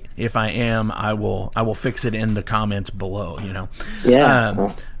the date. If I am, I will fix it in the comments below.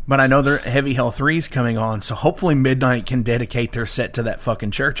 Yeah. But I know their Heavy Hell 3 is coming on, so hopefully Midnight can dedicate their set to that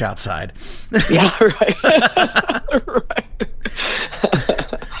fucking church outside. Yeah, right. Right.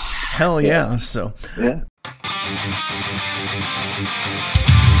 Hell yeah. So yeah.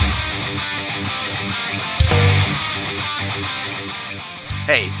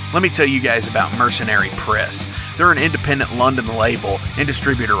 Hey, let me tell you guys about Mercenary Press. They're an independent London label and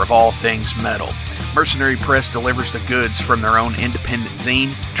distributor of all things metal. Mercenary Press delivers the goods from their own independent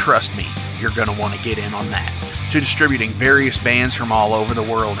zine. Trust me, you're going to want to get in on that. To distributing various bands from all over the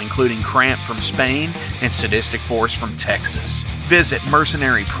world, including Cramp from Spain and Sadistic Force from Texas. Visit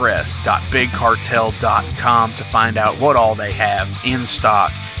mercenarypress.bigcartel.com to find out what all they have in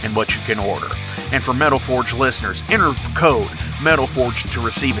stock and what you can order. And for Metal Forge listeners, enter code MetalForge to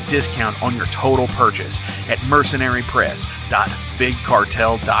receive a discount on your total purchase at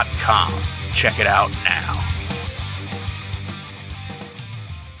mercenarypress.bigcartel.com. Check it out now.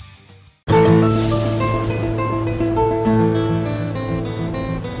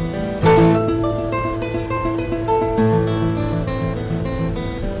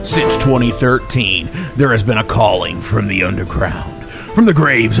 Since 2013, there has been a calling from the underground, from the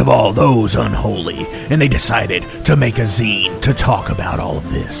graves of all those unholy, and they decided to make a zine to talk about all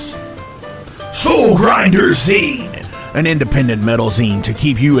of this. Soul Grinder Zine, an independent metal zine to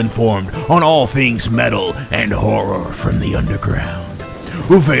keep you informed on all things metal and horror from the underground.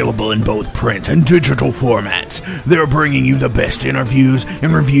 Available in both print and digital formats, they're bringing you the best interviews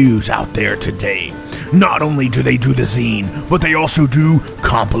and reviews out there today. Not only do they do the zine, but they also do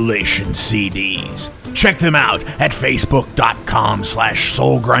compilation CDs. Check them out at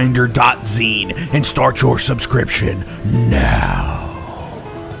facebook.com/soulgrinder.zine and start your subscription now.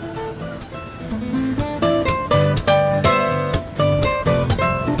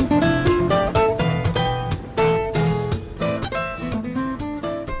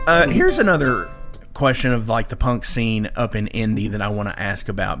 Here's another question of like the punk scene up in Indy that I want to ask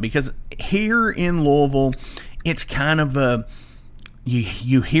about, because here in Louisville, it's kind of a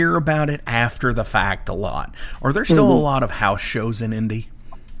you hear about it after the fact a lot. Are there still a lot of house shows in Indy?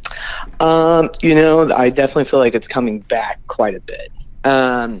 I definitely feel like it's coming back quite a bit.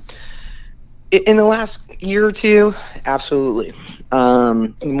 In the last year or two, absolutely.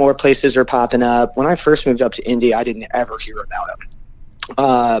 More places are popping up. When I first moved up to Indy, I didn't ever hear about them.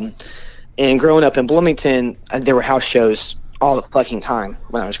 And growing up in Bloomington, there were house shows all the fucking time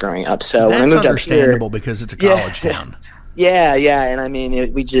when I was growing up. So when I moved up here, understandable because it's a college town. Yeah, and I mean,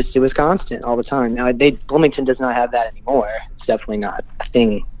 it was constant all the time. Now, Bloomington does not have that anymore. It's definitely not a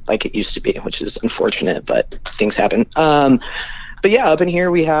thing like it used to be, which is unfortunate, but things happen. But yeah, up in here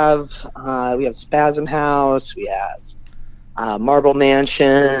we have Spasm House, we have Marble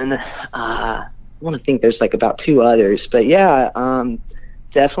Mansion. I want to think there's like about two others, but yeah,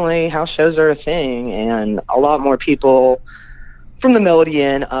 definitely house shows are a thing, and a lot more people from the Melody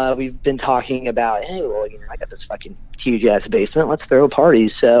Inn. We've been talking about, hey, well, I got this fucking huge ass basement. Let's throw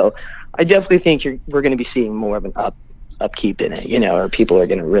parties. So I definitely think we're going to be seeing more of an upkeep in it, or people are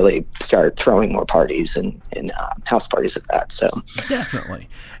going to really start throwing more parties and house parties at that. So definitely,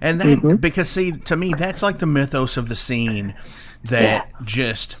 and that because see, to me, that's like the mythos of the scene that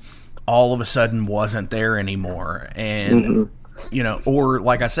just all of a sudden wasn't there anymore, and or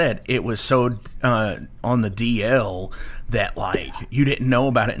like I said, it was so on the DL that like you didn't know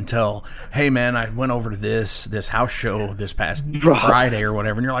about it until, hey man, I went over to this house show this past Friday or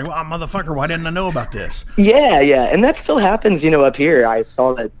whatever, and you're like, well, motherfucker, why didn't I know about this? Yeah, and that still happens, up here. I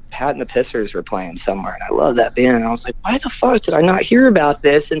saw that Pat and the Pissers were playing somewhere, and I love that band, and I was like, why the fuck did I not hear about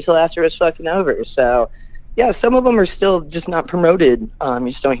this until after it was fucking over? So yeah, some of them are still just not promoted. You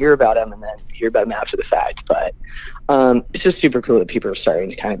just don't hear about them, and then hear about them after the fact. But it's just super cool that people are starting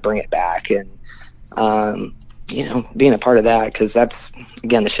to kind of bring it back. And being a part of that, because that's,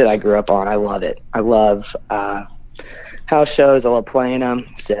 again, the shit I grew up on. I love it. I love house shows. I love playing them.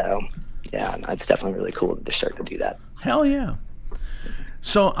 So, yeah, it's definitely really cool to start to do that. Hell yeah.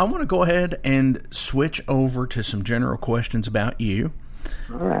 So I want to go ahead and switch over to some general questions about you.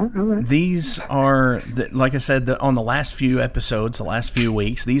 All right. These are, like I said, on the last few episodes, the last few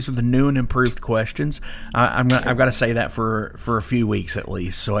weeks, these are the new and improved questions. I've got to say that for a few weeks at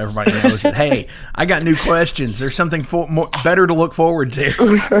least, so everybody knows that, hey, I got new questions. There's something better to look forward to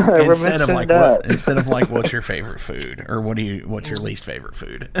instead of like what's your favorite food, or what's your least favorite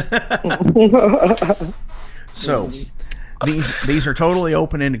food. So. These are totally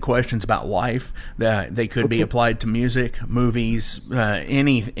open-ended questions about life. They could be applied to music, movies,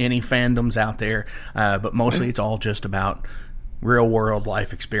 any fandoms out there, but mostly it's all just about real-world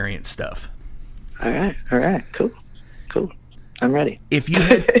life experience stuff. All right, cool. I'm ready. If you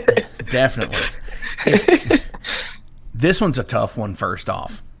had definitely, this one's a tough one. First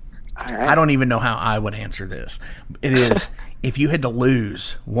off, all right. I don't even know how I would answer this. It is, if you had to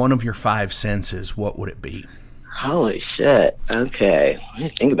lose one of your 5 senses, what would it be? Holy shit. Okay. Let me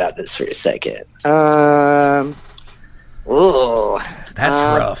think about this for a second. That's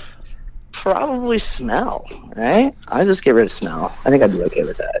rough. Probably smell, right? I'll just get rid of smell. I think I'd be okay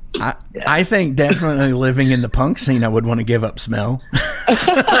with that. I think definitely living in the punk scene, I would want to give up smell.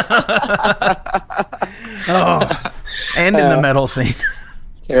 And in the metal scene.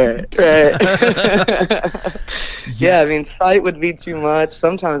 Right. Yeah, I mean, sight would be too much.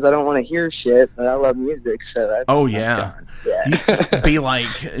 Sometimes I don't want to hear shit, but I love music, so that's yeah. Yeah. Be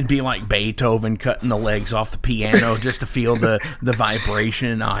like Beethoven cutting the legs off the piano just to feel the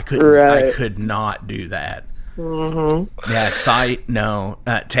vibration. I could not do that. Mm-hmm. Yeah, sight, no.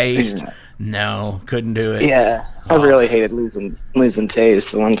 Taste, no, couldn't do it. Yeah, I really hated losing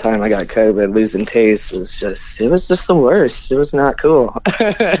taste. The one time I got COVID, losing taste was just the worst. It was not cool.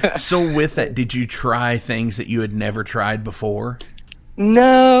 So with that, did you try things that you had never tried before?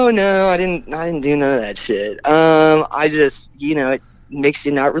 No, I didn't do none of that shit. I just, it makes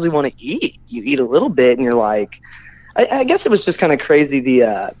you not really want to eat. You eat a little bit and you're like, I guess it was just kind of crazy,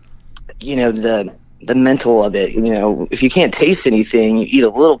 the mental of it. If you can't taste anything, you eat a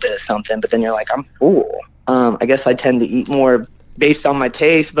little bit of something, but then you're like, I'm full. I guess I tend to eat more based on my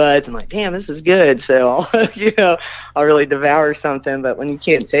taste buds. I'm like, damn, this is good. So I'll really devour something. But when you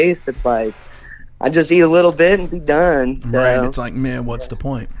can't taste, it's like, I just eat a little bit and be done. So, right. It's like, man, what's the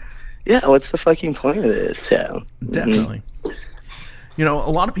point? Yeah. What's the fucking point of this? So definitely. A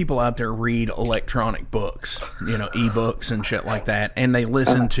lot of people out there read electronic books, ebooks and shit like that. And they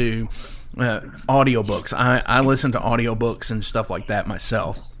listen to audiobooks. I listen to audiobooks and stuff like that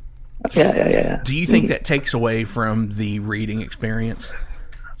myself. Yeah. Do you think that takes away from the reading experience?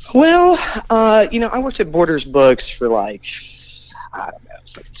 Well, I worked at Borders Books for like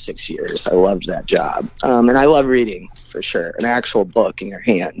 6 years. I loved that job. And I love reading, for sure. An actual book in your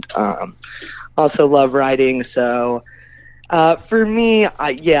hand. Also love writing. So for me,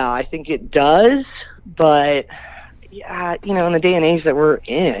 I think it does. But, yeah, in the day and age that we're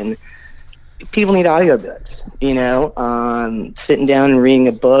in, people need audiobooks. Sitting down and reading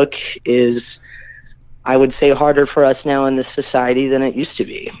a book is, I would say, harder for us now in this society than it used to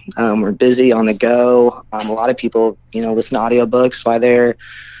be. We're busy, on the go. A lot of people, listen to audiobooks while they're,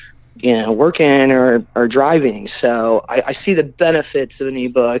 working or driving. So I see the benefits of an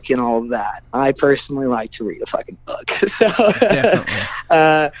ebook and all of that. I personally like to read a fucking book. So,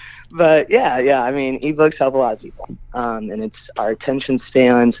 definitely. But yeah, I mean, ebooks help a lot of people. And it's our attention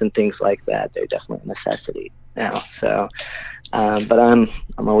spans and things like that. They're definitely a necessity now. So, but I'm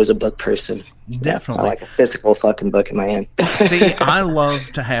always a book person. Definitely. I like a physical fucking book in my hand. See, I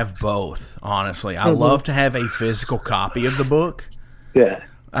love to have both, honestly. I love to have a physical copy of the book. Yeah.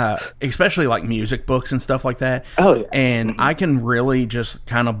 Especially like music books and stuff like that. Oh, yeah. And I can really just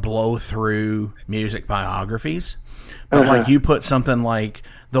kind of blow through music biographies. But like you put something like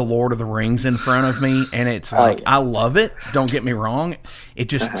The Lord of the Rings in front of me, and it's like, I love it. Don't get me wrong. It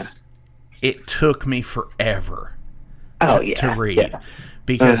just, it took me forever to read. Yeah.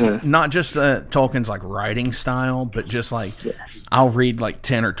 Because not just Tolkien's like writing style, but just like I'll read like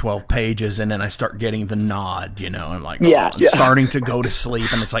 10 or 12 pages and then I start getting the nod, and like I'm starting to go to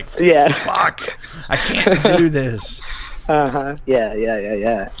sleep, and it's like, fuck, I can't do this. Yeah.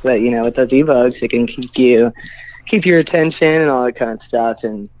 But with those ebooks, it can keep your attention and all that kind of stuff,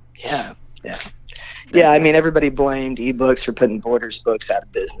 and yeah. Yeah, I mean, everybody blamed ebooks for putting Borders books out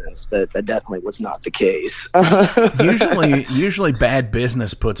of business, but that definitely was not the case. Usually bad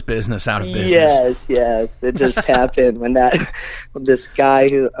business puts business out of business. Yes. It just happened when this guy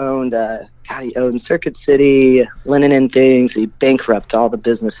who owned, he owned Circuit City, Linen and Things. He bankrupted all the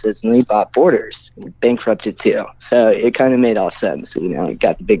businesses, and he bought Borders. He bankrupted too. So it kind of made all sense. You know, he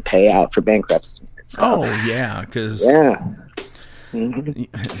got the big payout for bankruptcy. So, oh yeah, because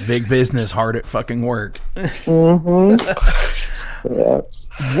big business, hard at fucking work.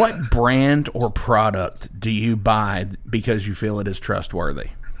 What brand or product do you buy because you feel it is trustworthy?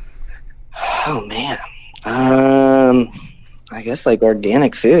 Oh man, I guess like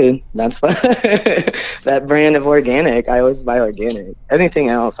organic food. That's what that brand of organic. I always buy organic. Anything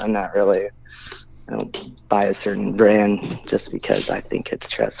else, I'm not really. I don't buy a certain brand just because I think it's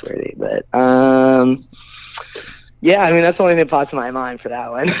trustworthy. But yeah, I mean, that's the only thing that pops in my mind for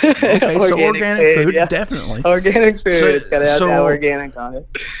that one. Okay, so organic food, yeah. Definitely. Organic food, so, it's got to have that organic on it.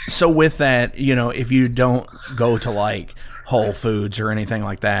 So with that, you know, if you don't go to like Whole Foods or anything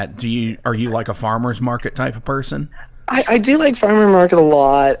like that, are you like a farmer's market type of person? I do like farmer market a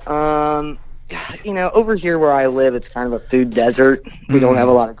lot. You know, over here where I live, it's kind of a food desert. We don't have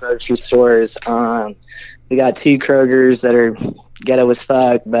a lot of grocery stores. We got 2 Krogers that are ghetto as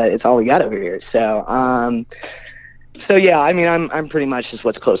fuck, but it's all we got over here. So yeah, I mean, I'm pretty much just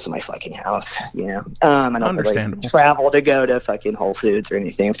what's close to my fucking house. You know, I don't like, travel to go to fucking Whole Foods or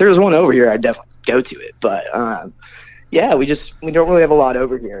anything. If there was one over here, I'd definitely go to it. But yeah, we don't really have a lot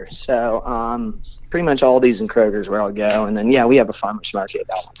over here. So pretty much Aldi's and Kroger's where I'll go, and then yeah, we have a farmers market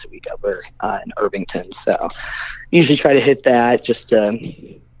about once a week over in Irvington. So usually try to hit that just to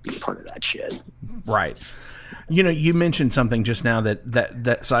be part of that shit. Right. You know, you mentioned something just now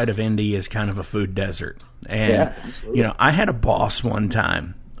that side of Indy is kind of a food desert. And, yeah, you know, I had a boss one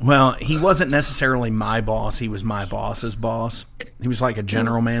time. Well, he wasn't necessarily my boss. He was my boss's boss. He was like a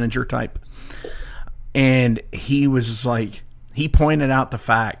general manager type. And he was just like, he pointed out the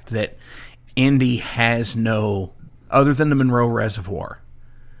fact that Indy has no, other than the Monroe Reservoir,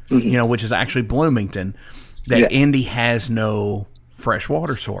 you know, which is actually Bloomington, that Indy has no fresh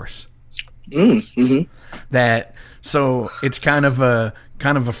water source. That, so it's kind of a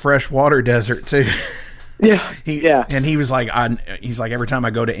freshwater desert too. Yeah. And he was like, he's like, every time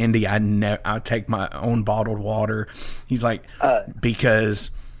I go to Indy, I take my own bottled water. He's like, because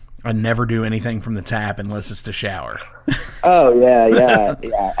I never do anything from the tap unless it's to shower. Oh yeah,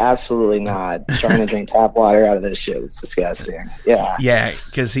 absolutely not. Trying to drink tap water out of this shit is disgusting. Yeah,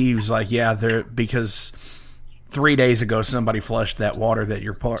 because he was like, because 3 days ago somebody flushed that water that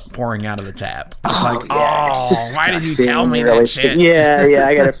you're pouring out of the tap. It's like, why did you tell me that shit? Yeah,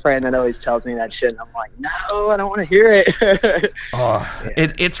 I got a friend that always tells me that shit, and I'm like, no, I don't want to hear it.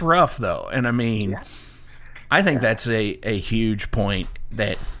 It's rough though, and I mean, I think that's a huge point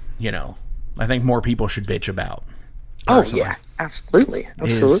that, you know, I think more people should bitch about. Personally. Oh yeah, absolutely.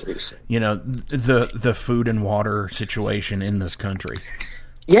 Is, you know, the food and water situation in this country.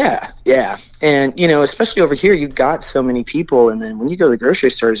 Yeah. And, you know, especially over here, you've got so many people, and then when you go to the grocery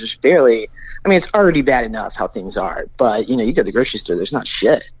stores, there's barely, I mean, it's already bad enough how things are, but, you know, you go to the grocery store, there's not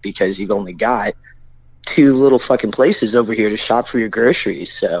shit, because you've only got 2 little fucking places over here to shop for your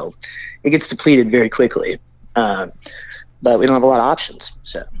groceries, so it gets depleted very quickly. But we don't have a lot of options,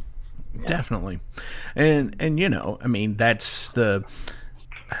 so. Yeah. Definitely. And you know, I mean, that's the...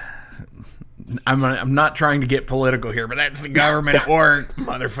 I'm not trying to get political here, but that's the government at work,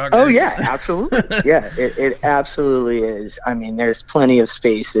 motherfucker. Oh yeah, absolutely. Yeah, it absolutely is. I mean, there's plenty of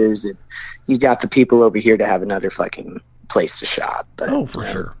spaces, and you got the people over here to have another fucking place to shop. But, for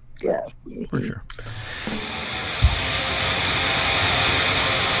sure. Yeah, for sure.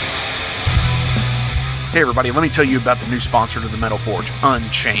 Hey everybody, let me tell you about the new sponsor to the Metal Forge,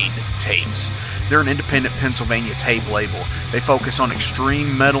 Unchained Tapes. They're an independent Pennsylvania tape label. They focus on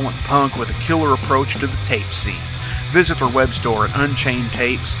extreme metal and punk with a killer approach to the tape scene. Visit their web store at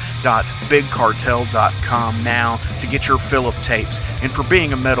unchainedtapes.bigcartel.com now to get your fill of tapes. And for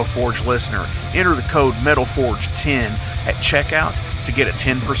being a Metal Forge listener, enter the code METALFORGE10 at checkout to get a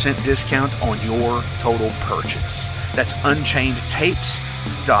 10% discount on your total purchase. That's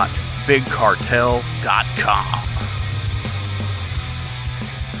unchainedtapes.bigcartel.com.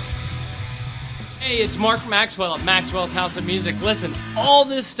 Hey, it's Mark Maxwell at Maxwell's House of Music. Listen, all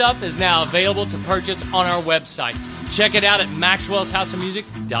this stuff is now available to purchase on our website. Check it out at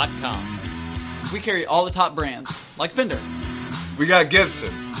maxwellshouseofmusic.com. We carry all the top brands, like Fender. We got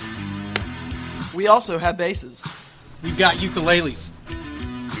Gibson. We also have basses. We've got ukuleles.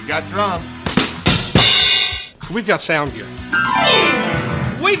 We got drums. We've got sound gear.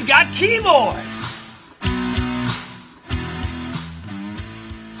 We've got keyboards.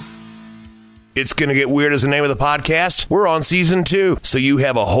 It's Gonna Get Weird is the name of the podcast. We're on season 2, so you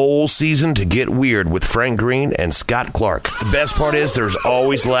have a whole season to get weird with Frank Green and Scott Clark. The best part is there's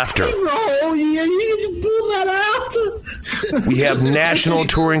always laughter. Oh, yeah, you can pull that out. We have national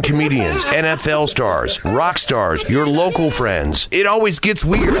touring comedians, NFL stars, rock stars, your local friends. It always gets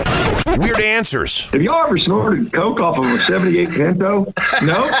weird. Weird answers. Have y'all ever snorted coke off of a 78 Pinto?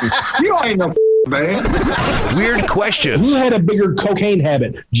 No? You ain't no man. Weird questions. Who had a bigger cocaine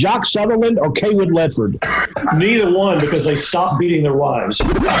habit, Jock Sutherland or Kaywood Ledford? Neither one, because they stopped beating their wives.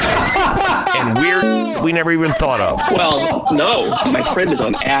 And weird we never even thought of. Well, no. My friend is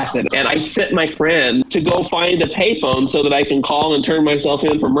on acid, and I sent my friend to go find a payphone so that I can call and turn myself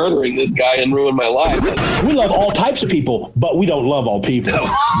in for murdering this guy and ruin my life. We love all types of people, but we don't love all people.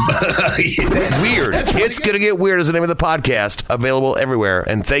 Weird. It's Gonna Get Weird is the name of the podcast, available everywhere.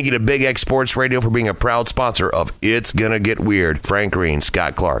 And thank you to Big X Sports Radio for being a proud sponsor of It's Gonna Get Weird. Frank Green,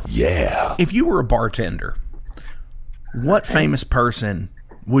 Scott Clark. Yeah. If you were a bartender, what famous person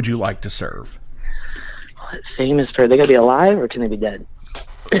would you like to serve? What famous person? They gotta be alive or can they be dead?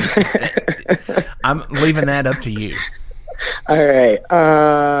 I'm leaving that up to you. All right.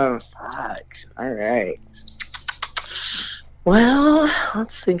 Fuck. All right. Well,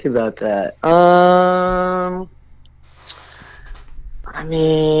 let's think about that. I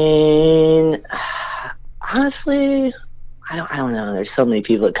mean, honestly, I don't know. There's so many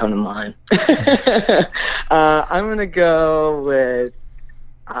people that come to mind. I'm gonna go with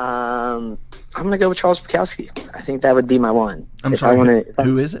Charles Bukowski. I think that would be my one. I'm sorry.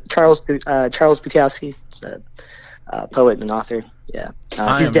 Who is it? Charles Bukowski. It's a poet and an author. Yeah,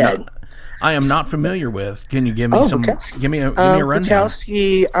 he's dead. I am not familiar with. Can you give me some? Bukowski. Give me a rundown.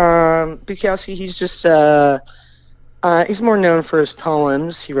 Bukowski. He's just he's more known for his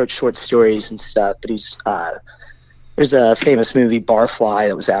poems. He wrote short stories and stuff. But there's a famous movie Barfly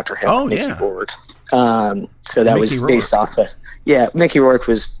that was after him. Oh, Mickey yeah. Rourke. So that Mickey was Rourke. based off of. Yeah, Mickey Rourke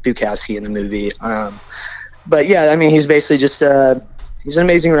was Bukowski in the movie. But yeah, I mean, he's basically just he's an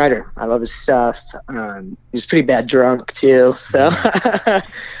amazing writer. I love his stuff. He's pretty bad drunk too, so I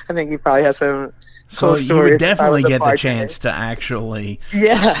think he probably has some. So cool you stories would definitely if I was a get the bartender. chance to actually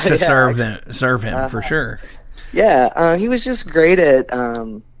Yeah, serve him for sure. Yeah, he was just great at.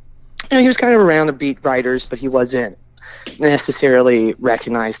 He was kind of around the beat writers, but he wasn't necessarily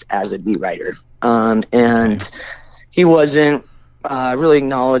recognized as a beat writer. And he wasn't really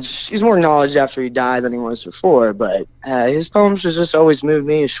acknowledged. He's more acknowledged after he died than he was before. But his poems just always moved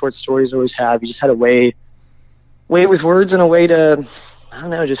me. His short stories always have. He just had a way with words and a way to, I don't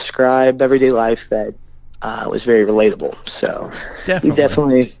know, describe everyday life that was very relatable. So he'd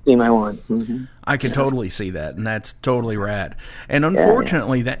definitely be my one. Mm-hmm. I can totally see that, and that's totally rad. And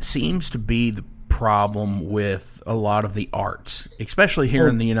unfortunately, that seems to be the problem with a lot of the arts, especially here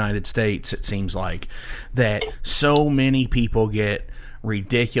in the United States. It seems like that so many people get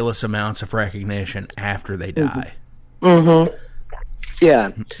ridiculous amounts of recognition after they die. Mm-hmm. Yeah.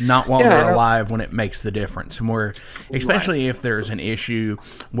 Not while they're alive, when it makes the difference. And where, especially if there's an issue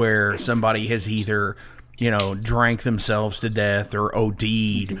where somebody has either, drank themselves to death or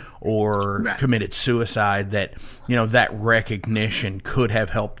OD'd or committed suicide, that, that recognition could have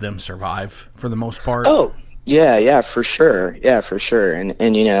helped them survive for the most part. Oh, yeah, for sure. Yeah, for sure. And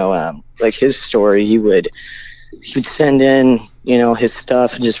like his story, he would send in, his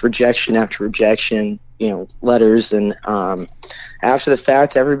stuff, just rejection after rejection, letters. And after the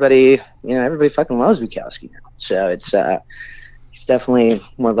fact, everybody fucking loves Bukowski now. So he's definitely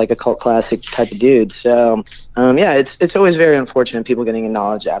more like a cult classic type of dude. So, it's always very unfortunate people getting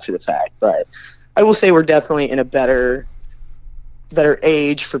acknowledged after the fact. But I will say we're definitely in a better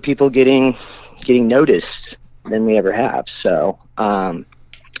age for people getting noticed than we ever have. So, now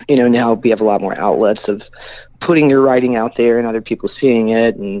we have a lot more outlets of putting your writing out there and other people seeing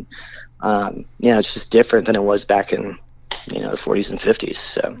it. And, it's just different than it was back in, the 40s and 50s.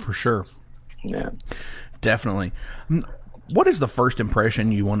 So for sure. Yeah, definitely. What is the first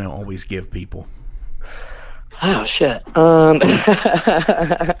impression you want to always give people? Oh shit.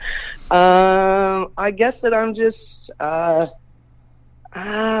 I guess that I'm just that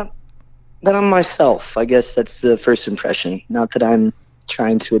I'm myself. I guess that's the first impression. Not that I'm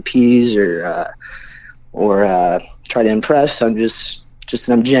trying to appease or try to impress. I'm just that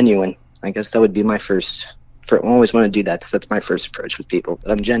I'm genuine. I guess that would be my first. I always want to do that. So that's my first approach with people.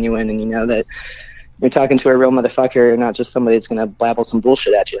 That I'm genuine, and that you're talking to a real motherfucker, not just somebody that's going to babble some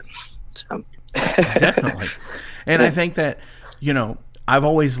bullshit at you. So. Definitely. And I think that, I've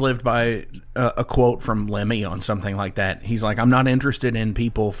always lived by a quote from Lemmy on something like that. He's like, I'm not interested in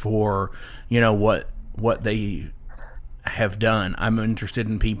people for, what they have done. I'm interested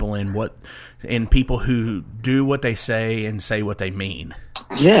in people people who do what they say and say what they mean.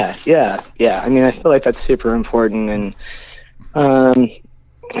 Yeah. I mean, I feel like that's super important. And,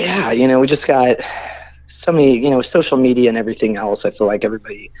 we just got so many, social media and everything else. I feel like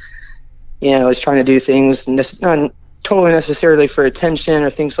everybody, is trying to do things not totally necessarily for attention or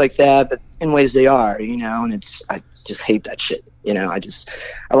things like that, but in ways they are, and I just hate that shit.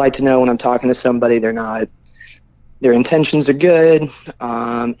 I like to know when I'm talking to somebody, their intentions are good,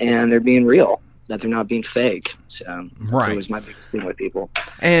 and they're being real, that they're not being fake. So that's always my biggest thing with people.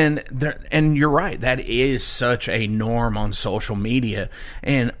 And you're right. That is such a norm on social media.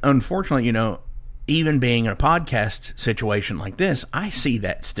 And unfortunately, even being in a podcast situation like this, I see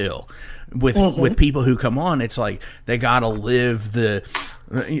that still with people who come on. It's like they got to live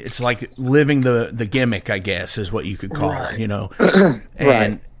it's like living the gimmick, I guess, is what you could call it,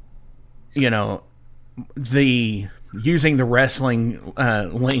 and, using the wrestling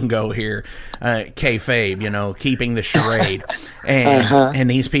lingo here, kayfabe, keeping the charade, and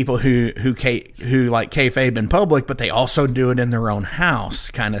these people who like kayfabe in public, but they also do it in their own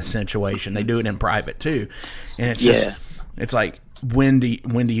house, kind of situation. They do it in private too, and it's just it's like when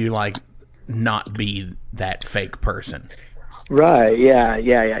do you like not be that fake person? Right.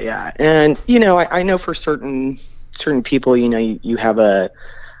 Yeah. And I know for certain people, you have a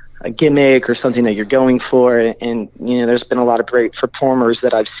gimmick or something that you're going for, and there's been a lot of great performers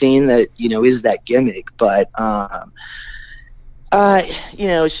that I've seen that is that gimmick, but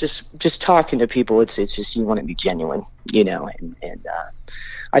it's just talking to people, it's just you want to be genuine, and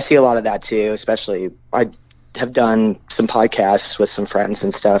I see a lot of that too. Especially I have done some podcasts with some friends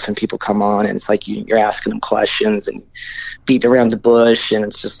and stuff, and people come on and it's like you're asking them questions and beating around the bush, and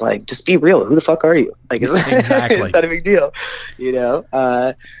it's just like, just be real. Who the fuck are you? Like, exactly. It's not a big deal,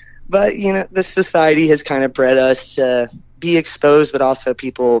 but the society has kind of bred us to be exposed, but also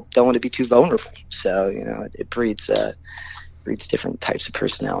people don't want to be too vulnerable. So it breeds different types of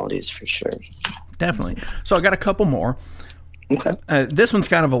personalities for sure. Definitely. So I got a couple more. Okay. This one's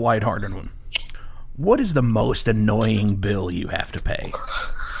kind of a lighthearted one. What is the most annoying bill you have to pay?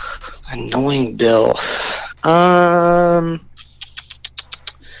 Annoying bill.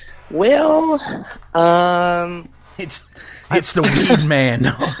 It's the weed man.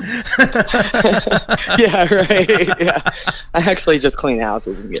 Yeah, right. Yeah, I actually just clean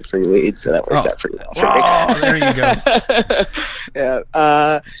houses and get free weed, so that works out pretty well for me. Oh, there you go.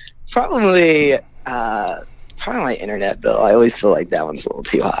 Yeah, probably my internet bill. I always feel like that one's a little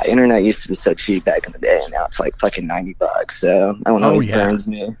too high. Internet used to be so cheap back in the day, and now it's like fucking $90. So that one always burns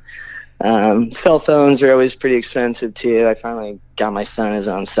me. Cell phones are always pretty expensive too. I finally got my son his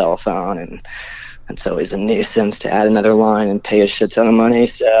own cell phone, and it's always a nuisance to add another line and pay a shit ton of money.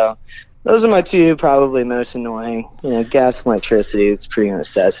 So those are my two probably most annoying. Gas and electricity is pretty a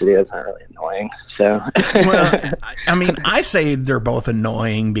necessity. That's not really annoying. So well, I mean, I say they're both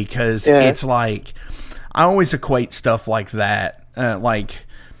annoying because it's like I always equate stuff like that, like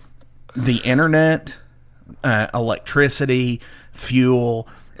the internet, electricity, fuel.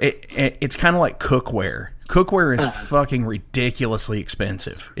 It's kind of like cookware. Cookware is fucking ridiculously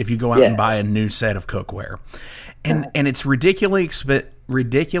expensive if you go out and buy a new set of cookware. And it's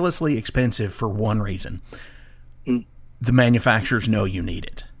ridiculously expensive for one reason. The manufacturers know you need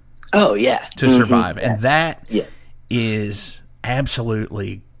it. Oh, yeah. To survive. And that is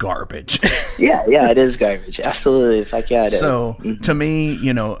absolutely garbage. Yeah, it is garbage. Absolutely. Fuck yeah, it is. So, to me,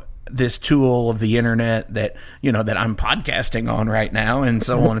 this tool of the internet that I'm podcasting on right now and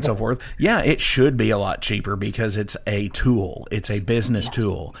so on and so forth. Yeah, it should be a lot cheaper because it's a tool. It's a business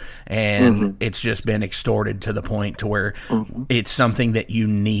tool, and it's just been extorted to the point to where it's something that you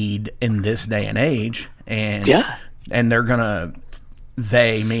need in this day and age. And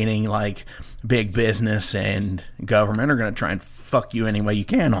they meaning like big business and government are going to try and fuck you any way you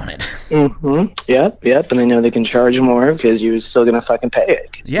can on it. Yep. And they know they can charge more because you're still going to fucking pay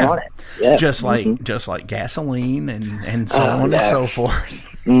it. You want it. Yeah. Just like gasoline and so on and so forth.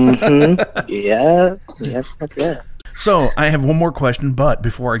 Yeah. So I have one more question, but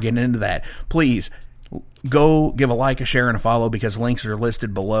before I get into that, please go give a like, a share, and a follow because links are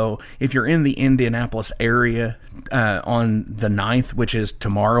listed below. If you're in the Indianapolis area on the 9th, which is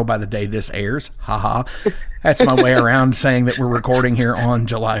tomorrow by the day this airs, haha, that's my way around saying that we're recording here on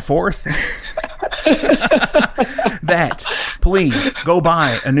July 4th. That, please go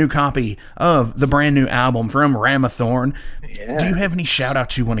buy a new copy of the brand new album from Ramathorn. Yeah. Do you have any shout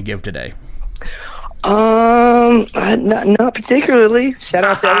outs you want to give today? Not particularly. Shout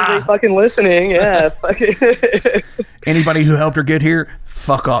out to everybody fucking listening. Yeah. Anybody who helped her get here,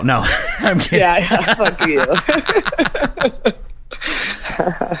 Fuck off. No, I'm kidding. Yeah, fuck you.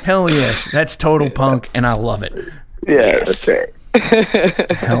 Hell yes. That's total punk, and I love it. Yeah, that's right.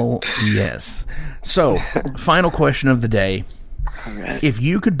 Hell yes. So, final question of the day. All right. If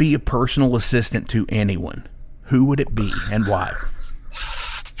you could be a personal assistant to anyone, who would it be and why?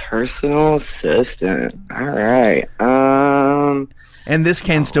 Personal assistant. All right. And this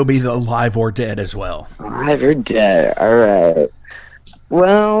can still be the alive or dead as well. Alive or dead. All right.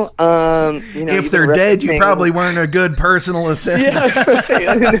 Well, if they're dead, you probably weren't a good personal assistant. Yeah, right.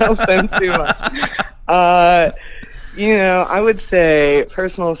 I didn't help them too much. I would say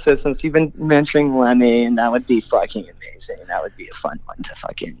personal assistants. You've been mentioning Lemmy, and that would be fucking amazing. That would be a fun one to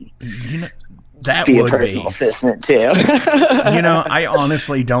fucking that be would a personal assistant too. I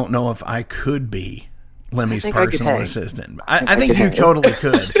honestly don't know if I could be Lemmy's personal assistant. I think you totally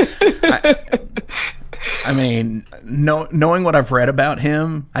could. I mean, knowing what I've read about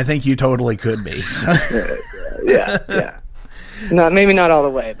him, I think you totally could be. So. Yeah. Maybe not all the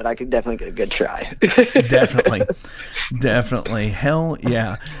way, but I could definitely get a good try. Definitely. Hell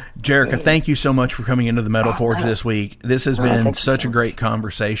yeah. Jerrica, thank you so much for coming into the Metal Forge this week. This has been such a great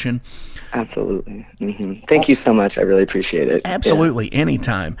conversation. Absolutely. Mm-hmm. Thank you so much. I really appreciate it. Absolutely.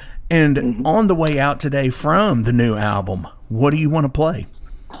 Anytime. And on the way out today from the new album, what do you want to play?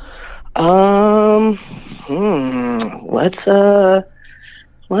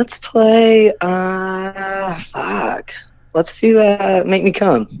 Let's play, let's do, Make Me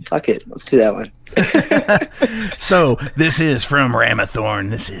Come. Fuck it. Let's do that one. So, this is from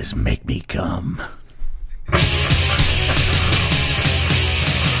Ramathorn. This is Make Me Come.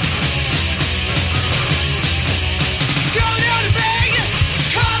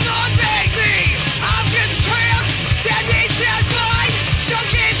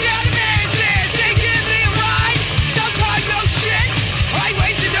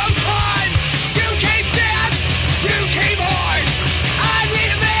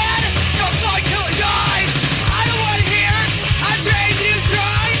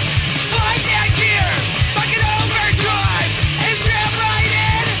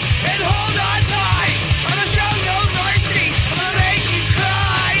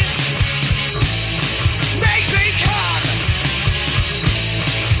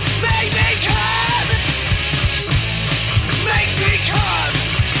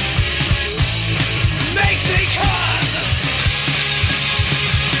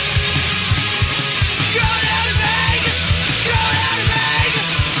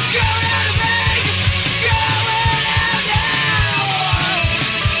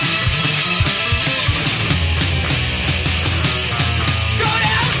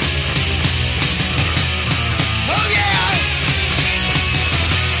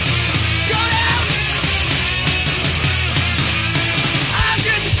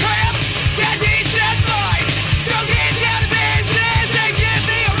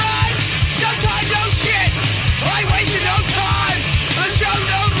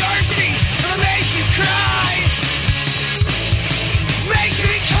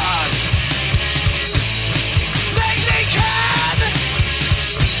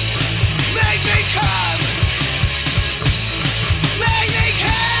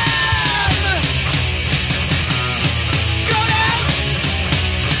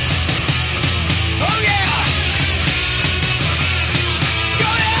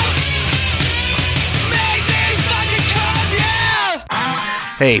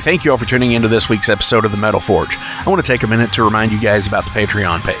 Hey, thank you all for tuning into this week's episode of The Metal Forge. I want to take a minute to remind you guys about the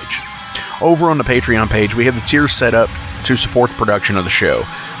Patreon page. Over on the Patreon page, we have the tiers set up to support the production of the show.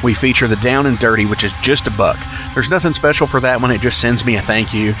 We feature the Down and Dirty, which is just $1. There's nothing special for that one, it just sends me a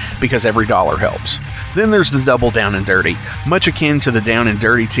thank you, because every dollar helps. Then there's the Double Down and Dirty. Much akin to the Down and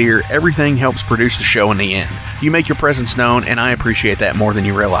Dirty tier, everything helps produce the show in the end. You make your presence known, and I appreciate that more than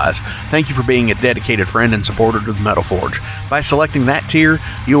you realize. Thank you for being a dedicated friend and supporter of the Metal Forge. By selecting that tier,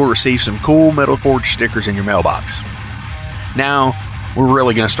 you will receive some cool Metal Forge stickers in your mailbox. Now, we're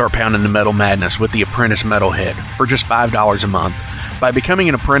really going to start pounding the metal madness with the Apprentice Metalhead for just $5 a month. By becoming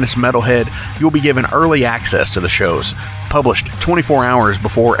an Apprentice Metalhead, you'll be given early access to the shows, published 24 hours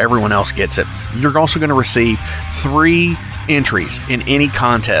before everyone else gets it. You're also going to receive 3 entries in any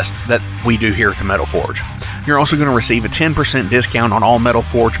contest that we do here at the Metal Forge. You're also going to receive a 10% discount on all Metal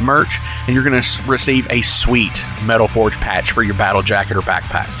Forge merch, and you're going to receive a sweet Metal Forge patch for your battle jacket or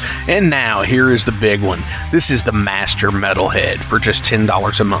backpack. And now, here is the big one. This is the Master Metalhead for just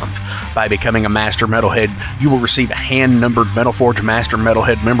 $10 a month. By becoming a Master Metalhead, you will receive a hand-numbered Metal Forge Master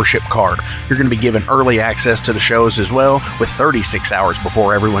Metalhead membership card. You're going to be given early access to the shows as well, with 36 hours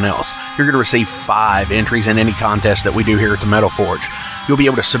before everyone else. You're going to receive 5 entries in any contest that we do here at the Metal Forge. you'll be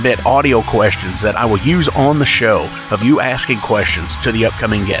able to submit audio questions that I will use on the show of you asking questions to the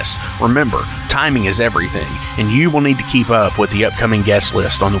upcoming guests. Remember, timing is everything, and you will need to keep up with the upcoming guest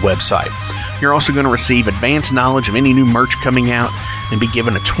list on the website. You're also going to receive advanced knowledge of any new merch coming out and be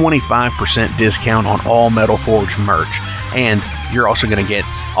given a 25% discount on all Metal Forge merch. And you're also going to get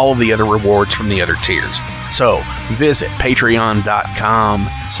all of the other rewards from the other tiers. So visit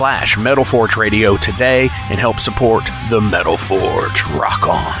patreon.com/Metal Forge Radio today and help support the Metal Forge. Rock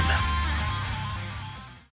on.